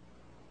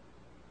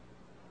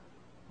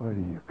 Why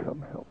do you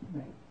come help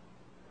me?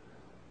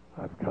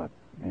 I've got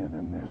men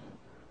in this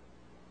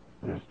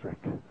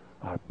district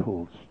I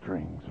pulled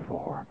strings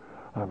for.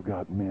 I've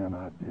got men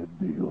I did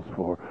deals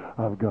for.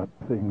 I've got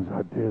things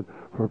I did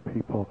for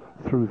people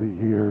through the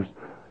years.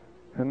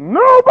 And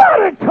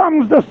nobody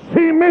comes to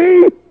see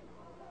me.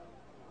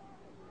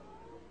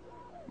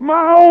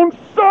 My own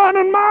son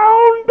and my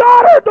own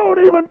daughter don't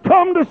even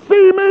come to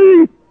see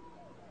me."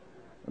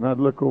 And I'd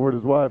look over at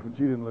his wife, and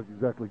she didn't look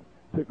exactly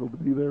tickled to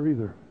be there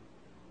either.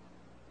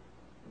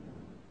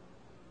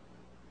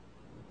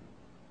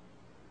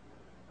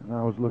 And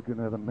I was looking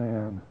at a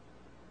man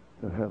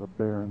that had a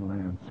barren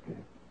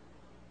landscape.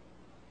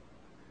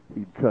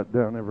 He'd cut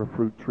down every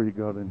fruit tree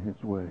got in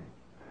his way.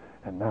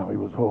 And now he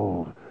was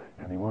old,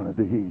 and he wanted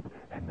to eat,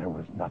 and there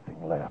was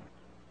nothing left.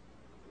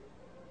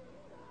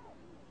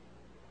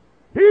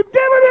 He'd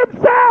given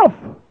himself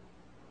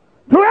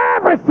to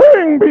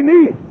everything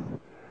beneath,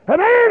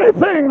 and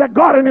anything that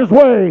got in his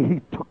way,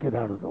 he took it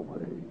out of the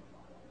way.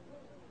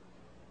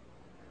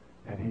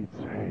 And he'd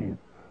say,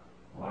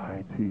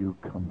 "Why do you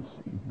come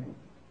see me?"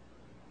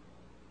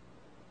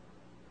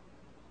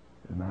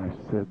 And I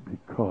said,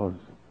 "Because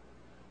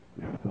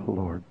if the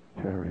Lord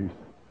tarries,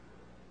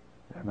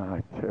 and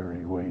I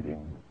tarry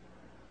waiting,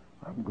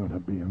 I'm going to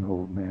be an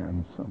old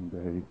man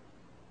someday.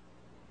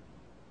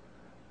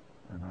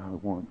 And I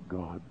want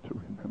God to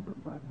remember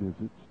my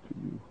visits to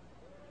you."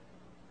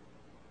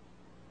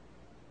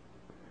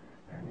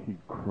 And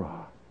he'd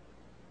cry.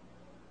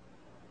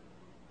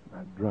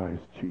 And I'd dry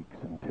his cheeks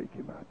and take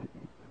him out to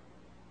eat.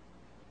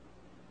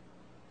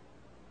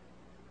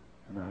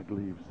 And I'd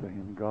leave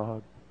saying,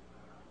 "God,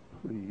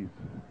 please,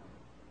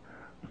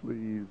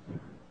 please,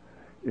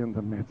 in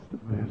the midst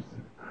of this,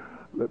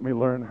 let me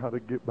learn how to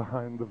get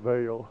behind the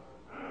veil.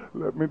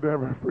 Let me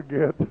never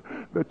forget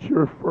that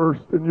you're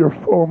first and you're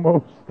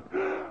foremost.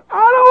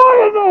 I don't want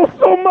to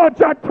know so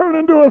much I turn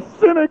into a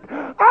cynic.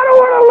 I don't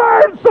want to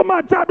learn so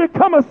much I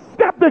become a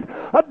skeptic,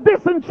 a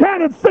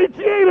disenchanted,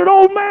 satiated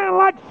old man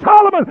like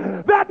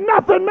Solomon, that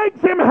nothing makes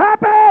him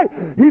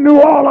happy." He knew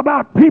all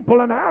about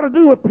people and how to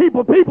do with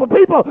people, but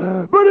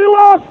he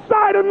lost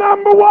sight of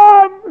number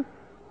one.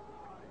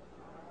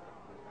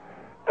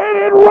 And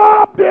it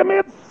robbed him.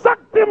 It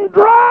sucked him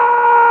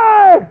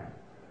dry.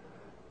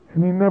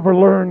 And he never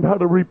learned how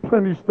to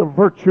replenish the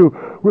virtue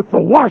with the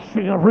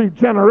washing of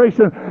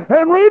regeneration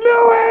and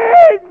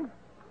renewing.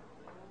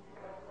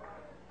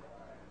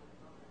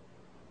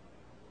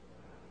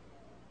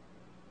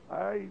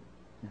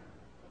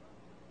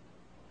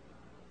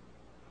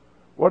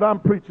 What I'm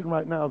preaching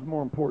right now is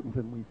more important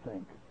than we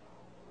think.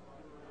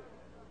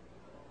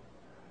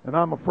 And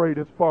I'm afraid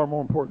it's far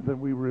more important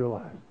than we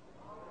realize.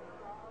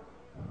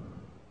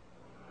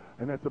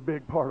 And that's a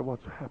big part of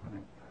what's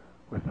happening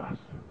with us.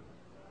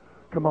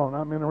 Come on,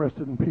 I'm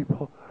interested in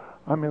people.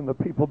 I'm in the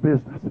people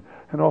business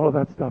and all of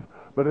that stuff.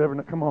 But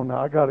come on now,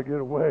 I got to get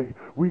away.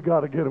 We got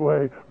to get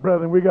away,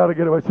 brethren. We got to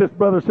get away,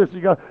 brother, sister.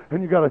 You got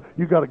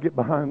to get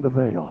behind the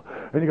veil,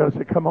 and you got to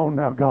say, "Come on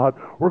now, God.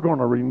 We're going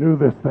to renew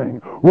this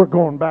thing. We're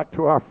going back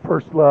to our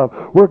first love.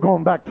 We're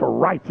going back to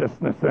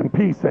righteousness and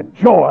peace and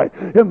joy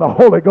in the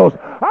Holy Ghost.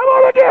 I'm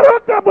going to get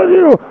hooked up with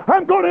you.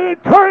 I'm going to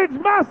encourage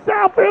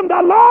myself in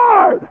the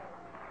Lord."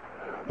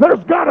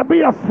 There's got to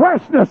be a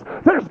freshness.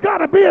 There's got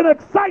to be an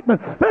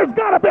excitement. There's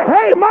got to be,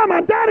 "Hey, Mom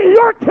and Daddy,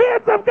 your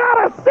kids have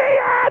got to see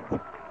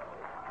it."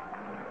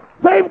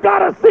 They've got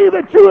to see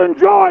that you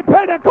enjoy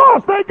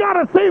Pentecost. They've got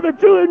to see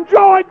that you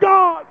enjoy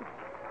God.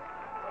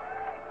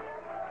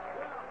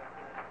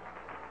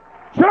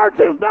 Church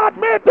is not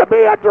meant to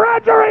be a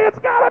drudgery. It's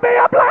got to be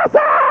a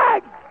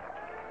blessing.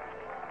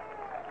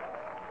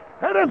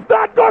 And it's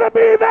not going to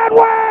be that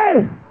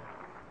way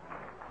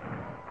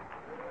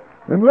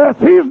unless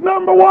he's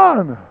number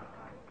one.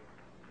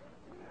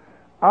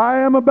 I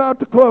am about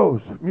to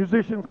close.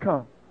 Musicians,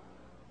 come.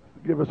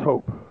 Give us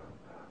hope.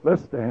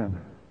 Let's stand.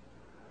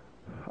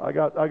 I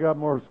got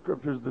more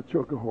scriptures to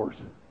choke a horse.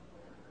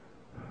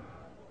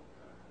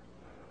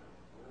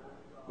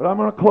 But I'm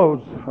going to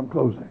close. I'm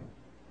closing.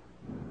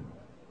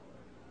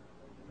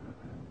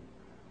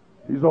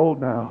 He's old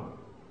now.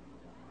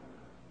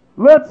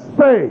 Let's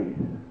say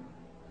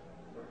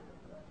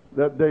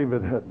that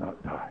David had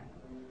not died.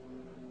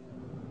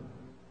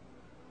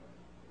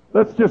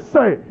 Let's just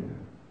say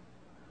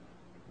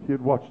he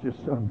had watched his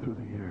son through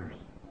the years.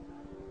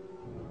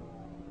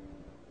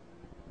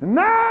 And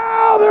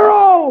now they're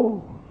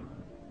old.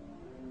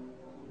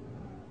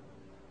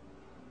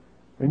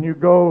 And you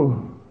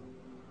go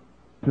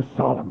to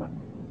Solomon.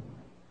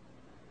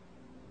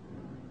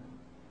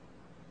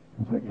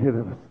 It's like, here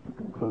is the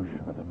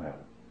conclusion of the matter.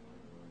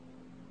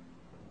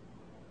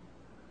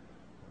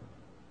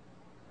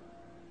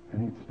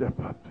 And he'd step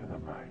up to the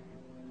mic.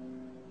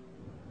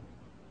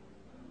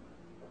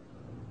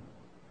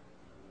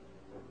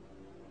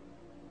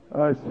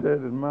 I said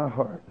in my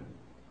heart,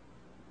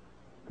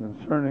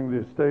 concerning the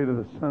estate of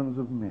the sons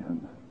of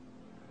men,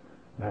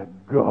 that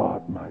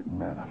God might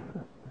manifest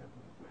them.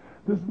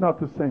 This is not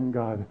the same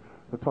God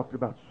that talked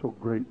about so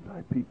great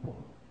thy people.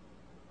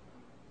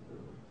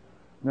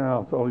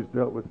 Now it's all he's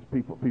dealt with is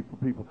people,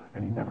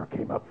 and he never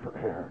came up for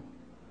air.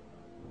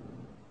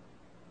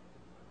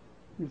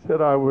 He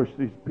said, I wish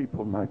these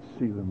people might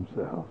see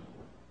themselves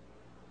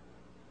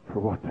for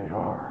what they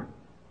are.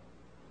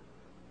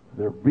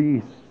 They're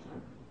beasts.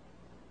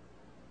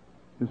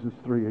 This is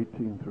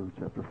 3:18 through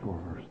chapter 4,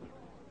 verse 3.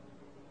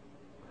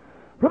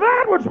 For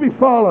that which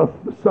befalleth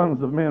the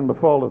sons of men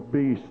befalleth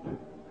beast.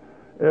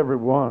 Every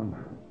one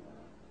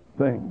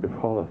thing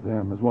befalleth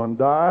them. As one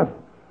dieth,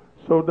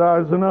 so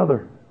dies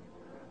another.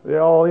 They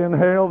all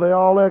inhale, they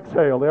all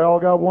exhale. They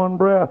all got one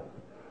breath.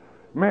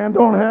 Man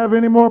don't have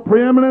any more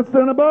preeminence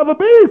than above a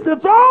beast.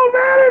 It's all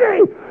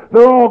vanity.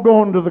 They're all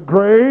going to the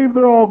grave.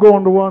 They're all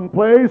going to one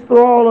place.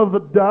 They're all of the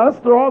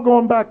dust. They're all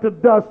going back to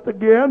dust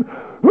again.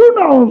 Who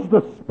knows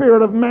the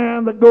spirit of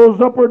man that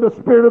goes upward, the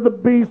spirit of the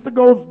beast that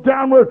goes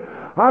downward?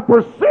 I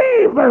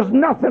perceive there's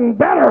nothing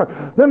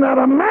better than that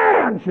a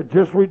man should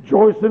just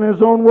rejoice in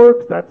his own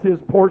works. That's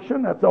his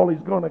portion. That's all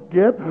he's going to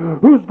get.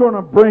 Who's going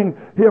to bring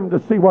him to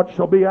see what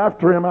shall be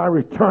after him I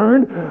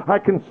return? I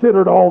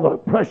considered all the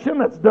oppression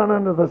that's done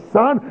under the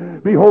sun.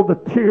 Behold,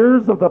 the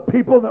tears of the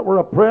people that were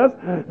oppressed.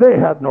 They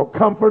had no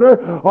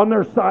comforter. On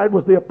their side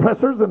was the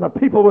oppressors and the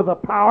people with the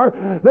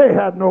power. They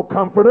had no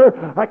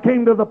comforter. I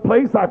came to the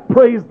place I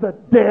praised the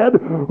dead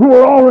who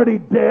are already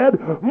dead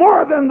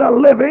more than the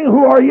living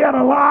who are yet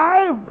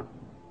alive.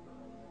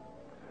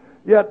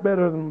 Yet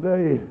better than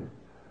they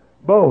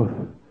both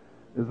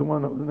is the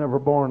one that was never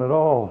born at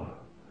all,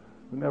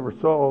 who never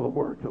saw the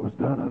work that was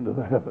done under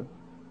the heaven.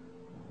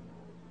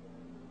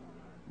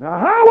 Now,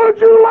 how would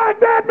you like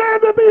that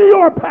man to be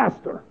your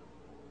pastor?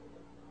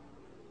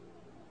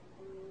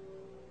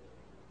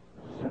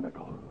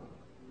 Cynical,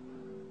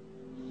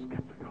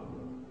 skeptical,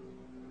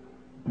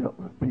 dealt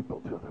with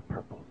people till they're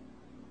purple,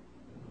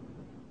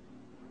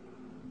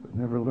 but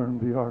never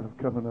learned the art of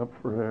coming up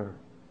for air.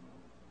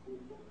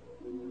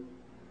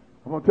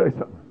 I'm going to tell you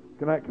something.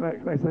 Can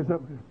I say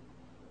something?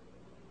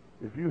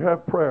 If you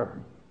have prayer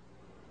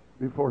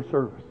before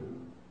service,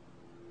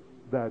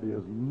 that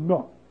is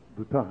not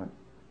the time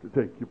to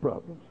take your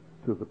problems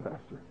to the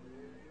pastor.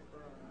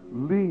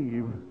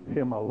 Leave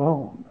him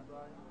alone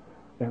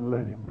and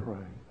let him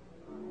pray.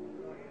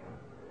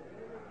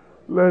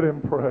 Let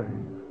him pray.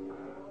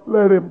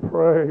 Let him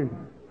pray.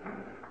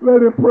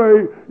 Let him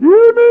pray.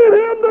 You need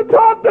him to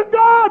talk to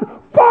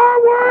God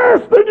far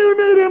worse than you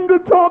need him to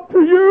talk to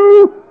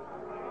you.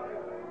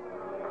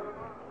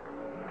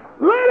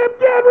 Let him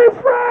get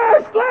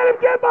refreshed. Let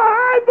him get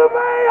behind the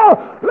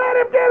veil. Let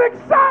him get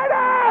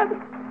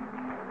excited.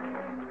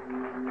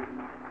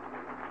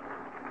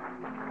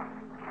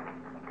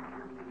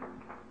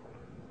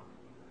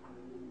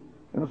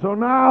 And so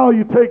now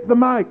you take the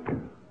mic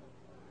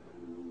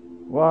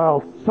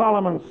while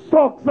Solomon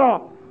sulks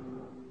off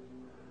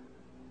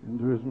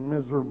into his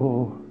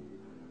miserable,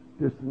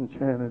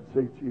 disenchanted,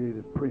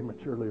 satiated,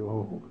 prematurely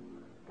old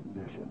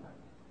condition.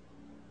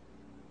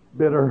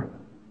 Bitter,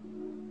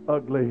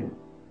 ugly,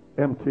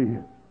 empty,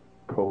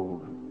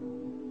 cold.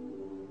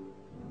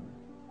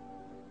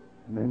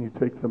 And then you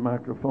take the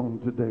microphone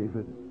to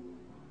David,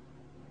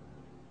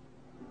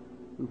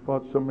 who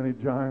fought so many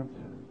giants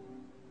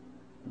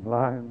and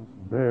lions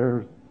and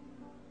bears,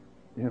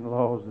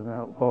 in-laws and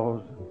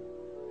outlaws, and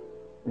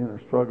inner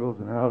struggles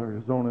and outer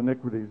his own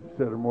iniquities, he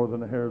said, are more than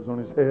the hairs on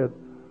his head,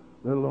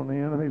 let alone the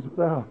enemies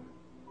without.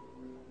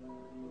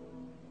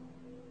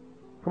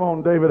 Come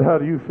on, David, how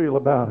do you feel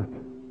about it?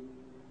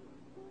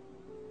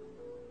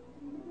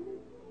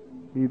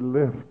 He'd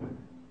lift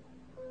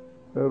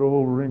that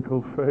old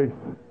wrinkled face.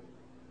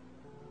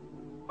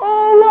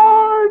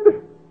 Oh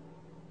Lord!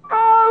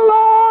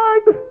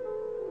 Oh Lord!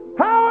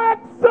 How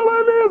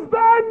excellent is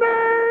thy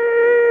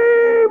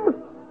name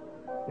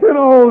in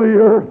all the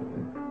earth,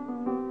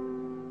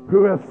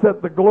 who hath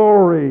set the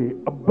glory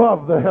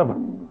above the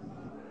heavens.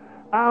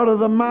 Out of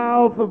the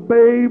mouth of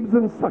babes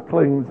and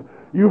sucklings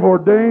you've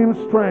ordained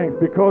strength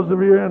because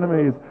of your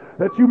enemies.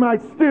 that you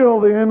might still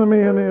the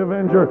enemy and the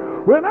avenger.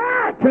 When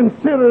I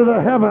consider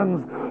the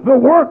heavens, the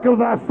work of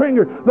thy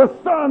finger, the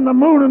sun, the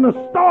moon, and the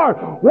stars,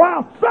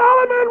 while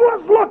Solomon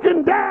was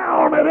looking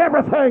down at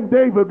everything,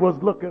 David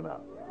was looking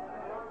up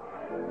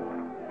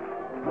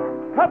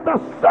at the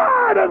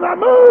sun and the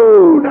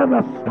moon and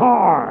the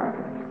stars.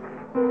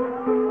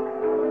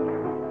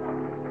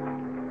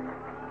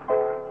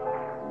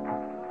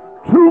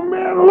 Two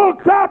men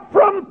looked out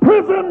from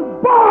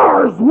prison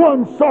bars.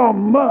 One saw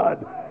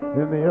mud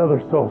and the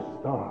other saw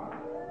stars.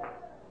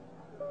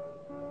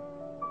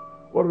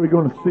 What are we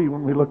going to see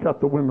when we look out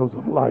the windows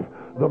of life?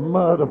 The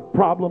mud of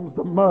problems,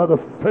 the mud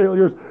of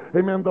failures,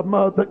 amen, the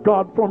mud that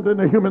God formed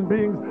into human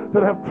beings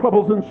that have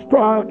troubles and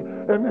struggles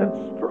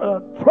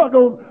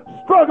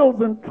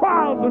and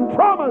trials and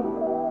traumas.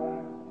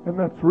 And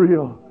that's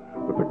real.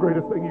 But the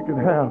greatest thing you can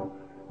have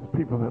is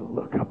people that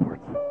look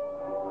upwards.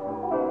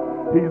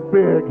 He's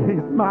big,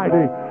 he's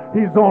mighty,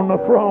 he's on the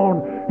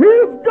throne,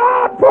 he's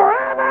God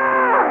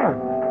forever!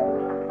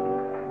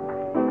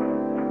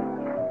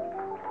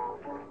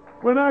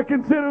 When I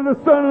consider the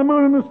sun and the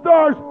moon and the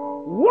stars,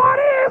 what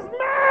is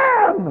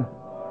man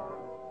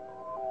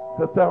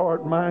that thou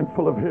art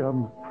mindful of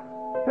him,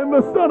 and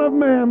the Son of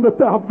Man that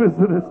thou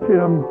visitest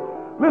him?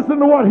 Listen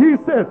to what he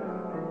said.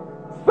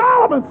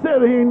 Solomon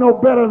said he ain't no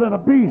better than a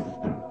beast.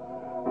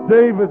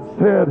 David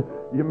said,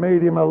 you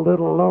made him a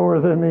little lower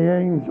than the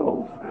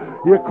angels.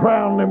 You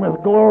crowned him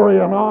with glory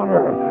and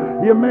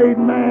honor. You made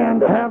man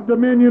to have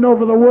dominion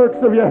over the works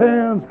of your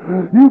hands.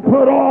 You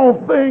put all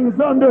things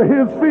under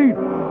his feet.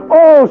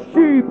 All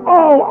sheep,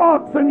 all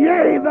oxen,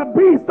 yea, the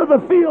beasts of the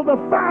field, the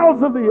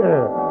fowls of the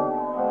air.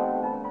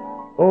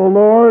 O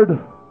Lord,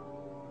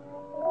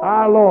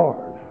 our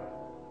Lord,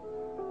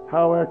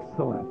 how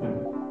excellent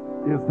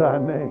is thy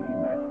name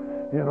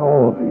in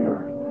all the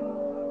earth.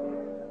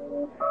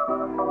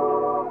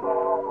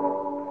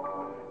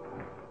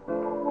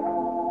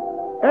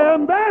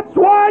 And that's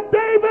why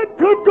David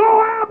could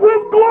go out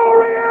with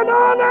glory and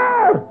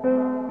honor.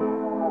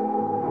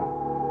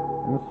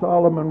 And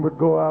Solomon would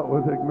go out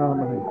with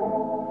ignominy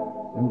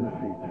and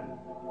defeat.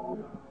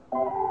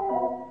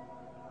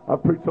 I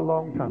preached a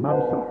long time,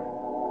 I'm sorry.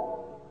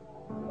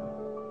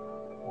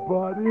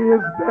 But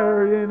is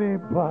there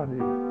anybody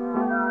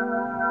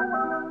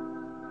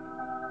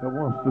that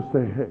wants to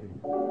say, hey,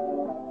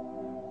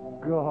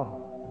 God,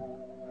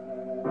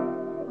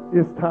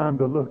 it's time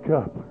to look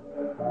up.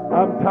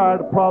 I'm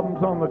tired of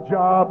problems on the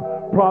job,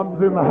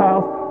 problems in the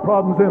house,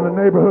 problems in the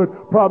neighborhood,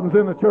 problems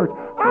in the church.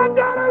 I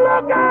gotta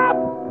look up.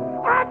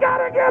 I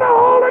gotta get a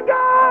hold of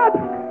God.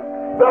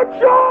 The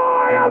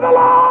joy of the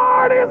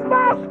Lord is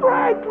my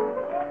strength.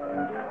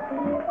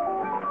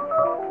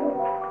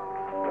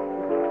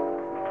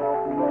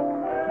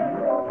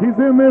 He's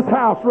in this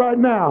house right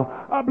now.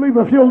 I believe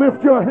if you'll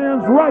lift your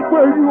hands right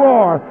where you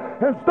are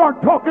and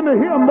start talking to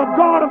him, the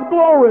God of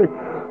glory,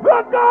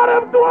 the God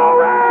of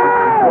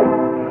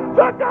glory,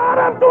 the God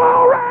of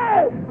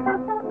glory.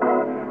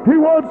 He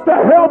wants to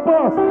help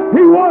us.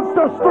 He wants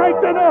to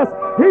strengthen us.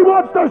 He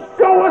wants to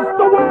show us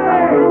the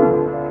way.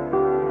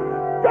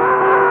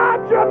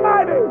 God, you're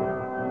mighty.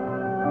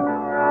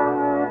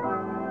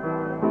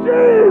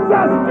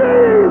 Jesus,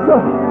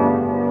 Jesus.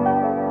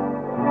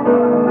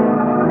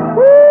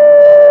 Woo!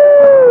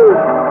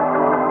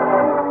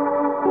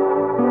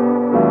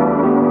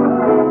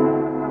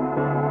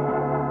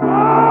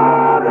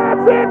 Oh,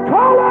 that's it.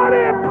 Call on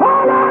him.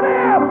 Call on him.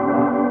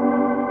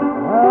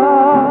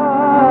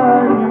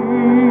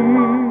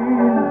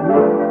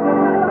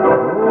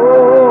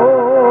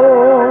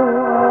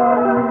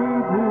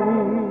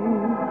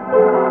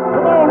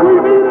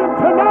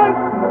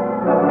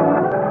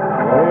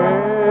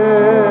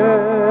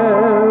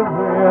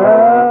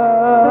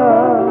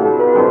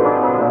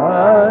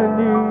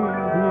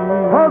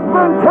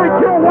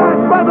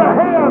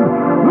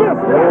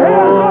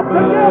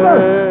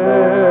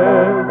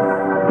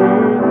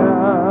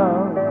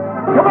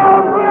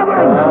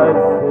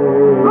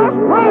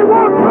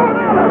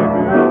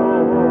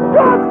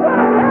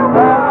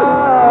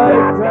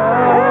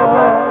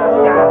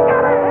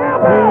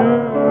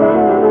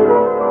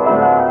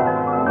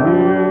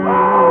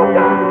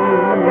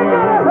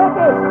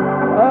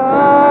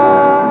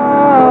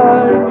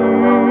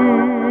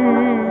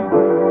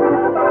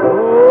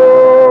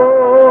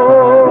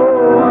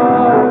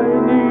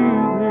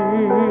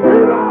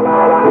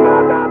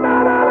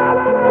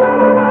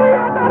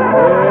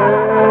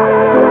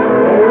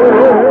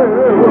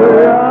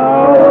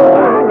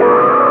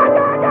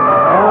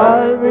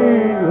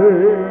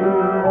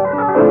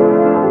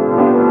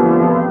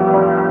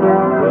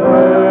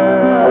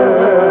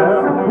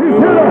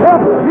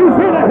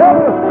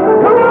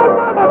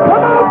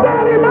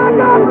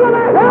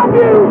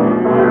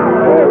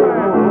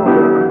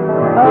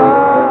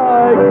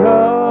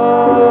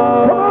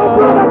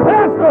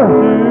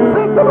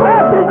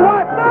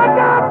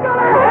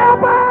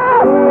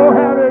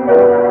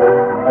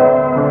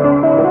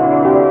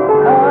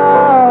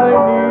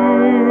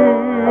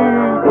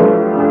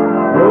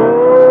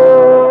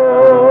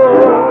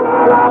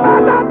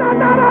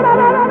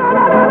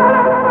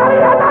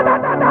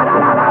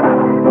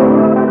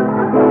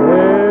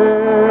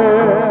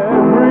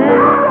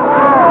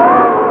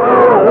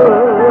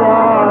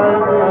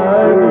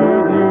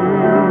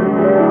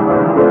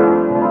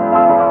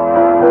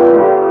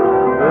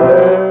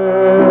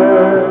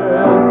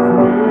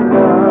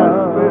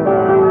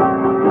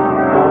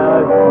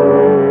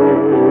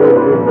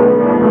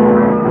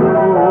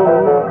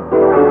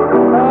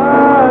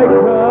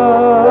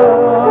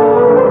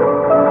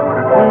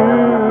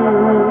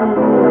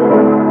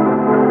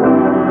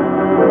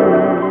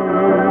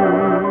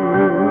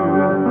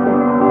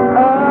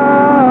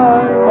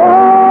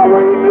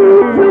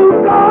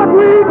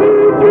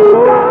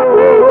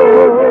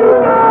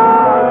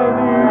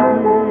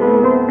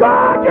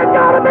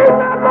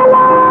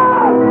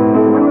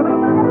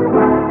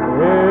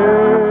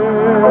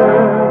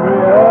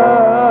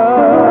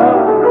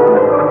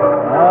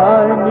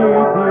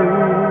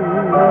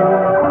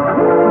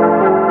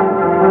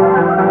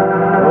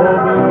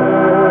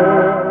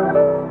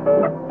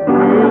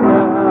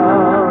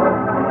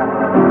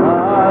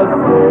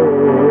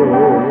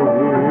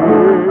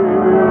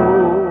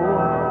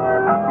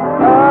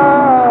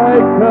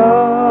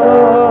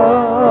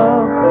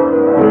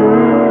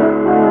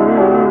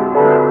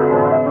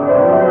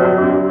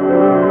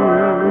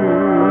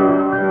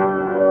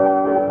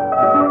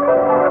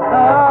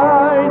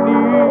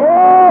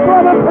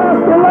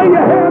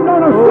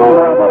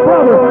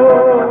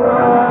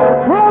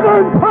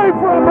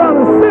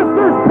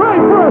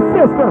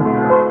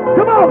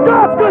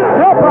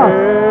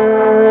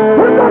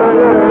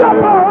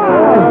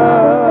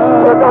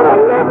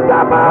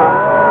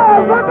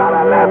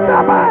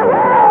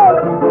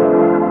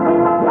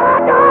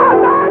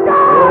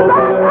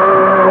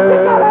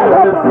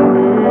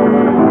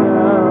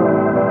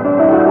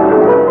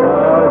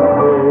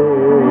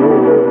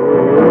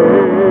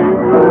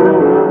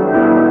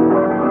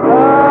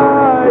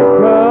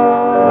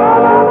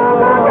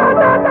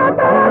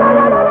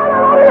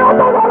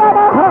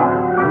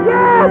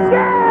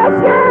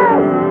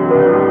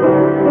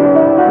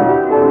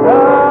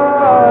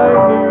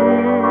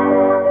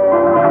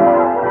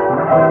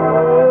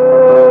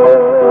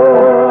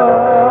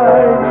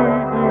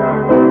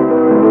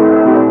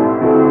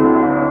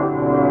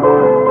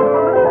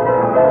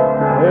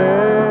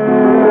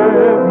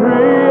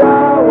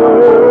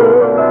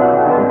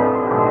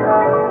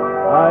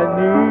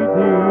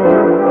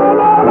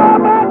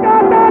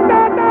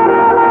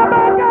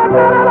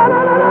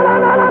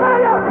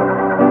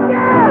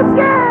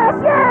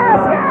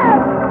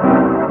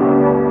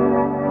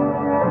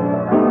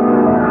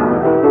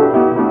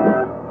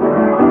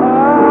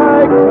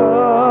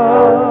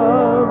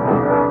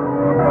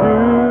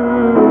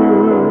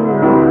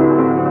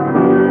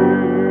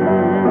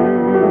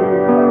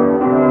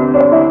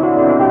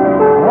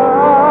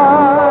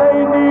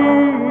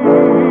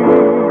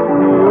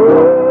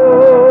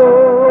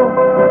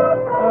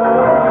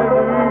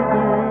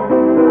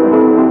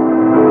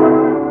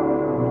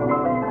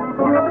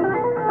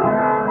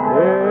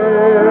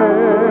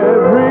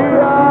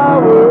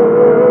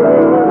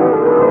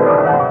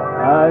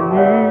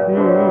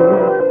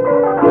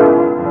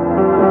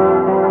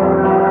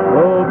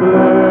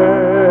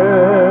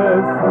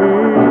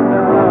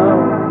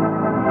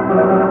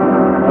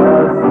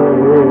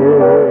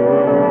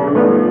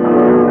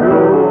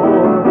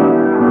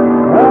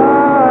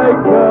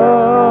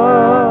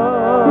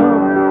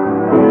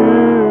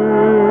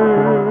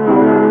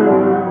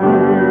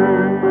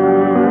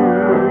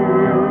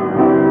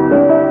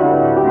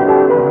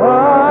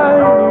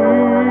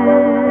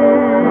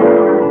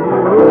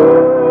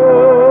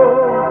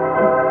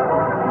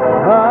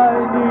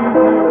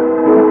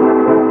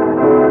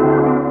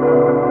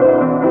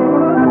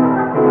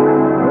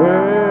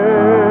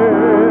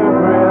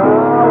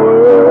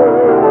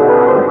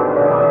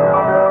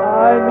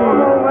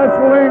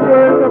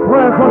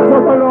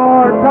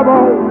 Come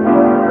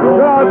on.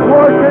 God's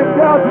working.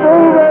 God's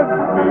moving.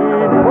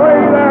 Pray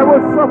there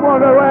with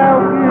someone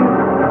around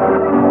you.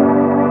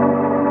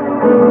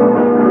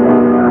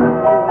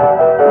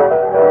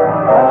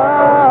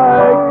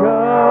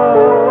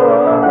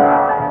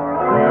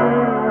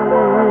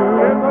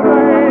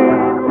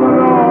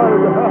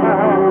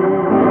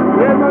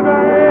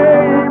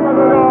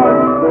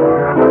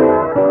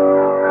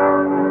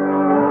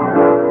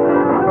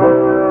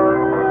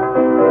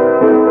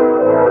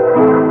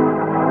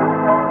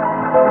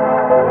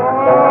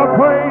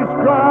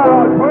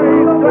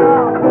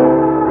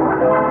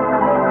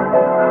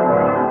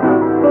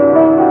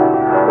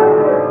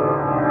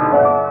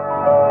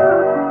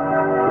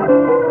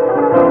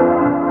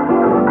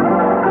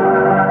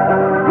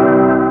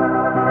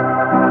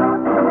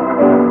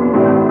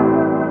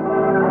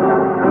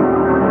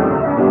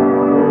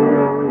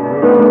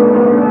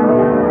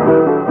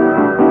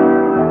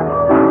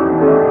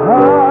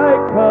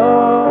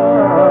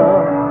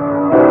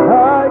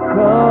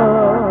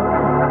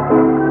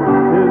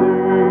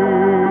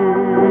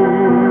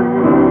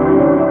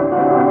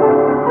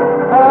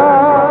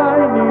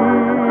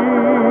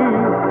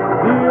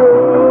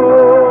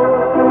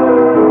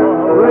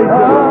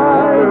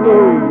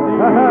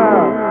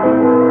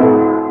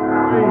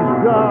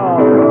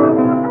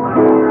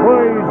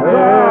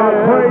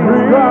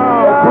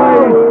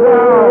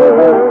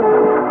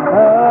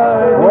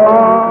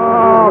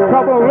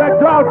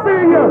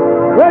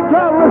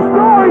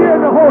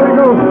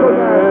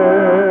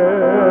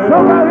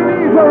 Somebody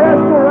needs a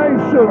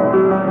restoration.